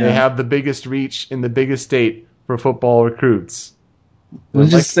 Yeah. They have the biggest reach in the biggest state for football recruits.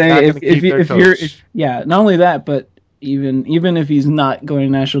 Let's just say if not only that, but even if he's not going to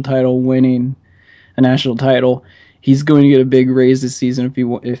national title, winning a national title, he's going to get a big raise this season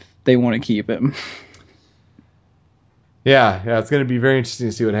if they want to keep him. Yeah, it's going to be very interesting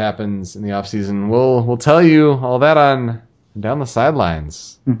to see what happens in the offseason. We'll tell you all that on Down the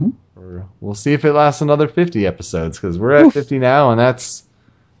Sidelines. Mm-hmm. We'll see if it lasts another 50 episodes, because we're at 50 now, and that's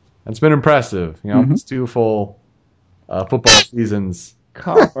been impressive. You know, it's 2 full football seasons.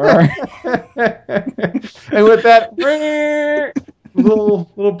 Copper. And with that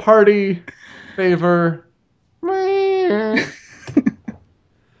little party favor.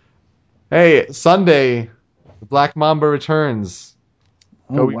 Hey, Sunday, the Black Mamba returns.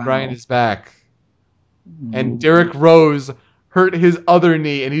 Kobe Bryant is back. And Derrick Rose hurt his other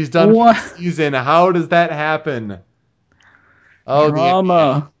knee, and he's done for the season. How does that happen? Oh,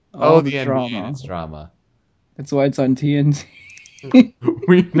 drama. The NBA. It's drama. That's why it's on TNT.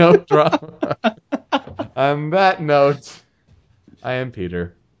 We know drama. On that note, I am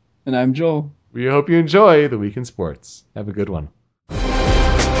Peter. And I'm Joel. We hope you enjoy the Week in Sports. Have a good one.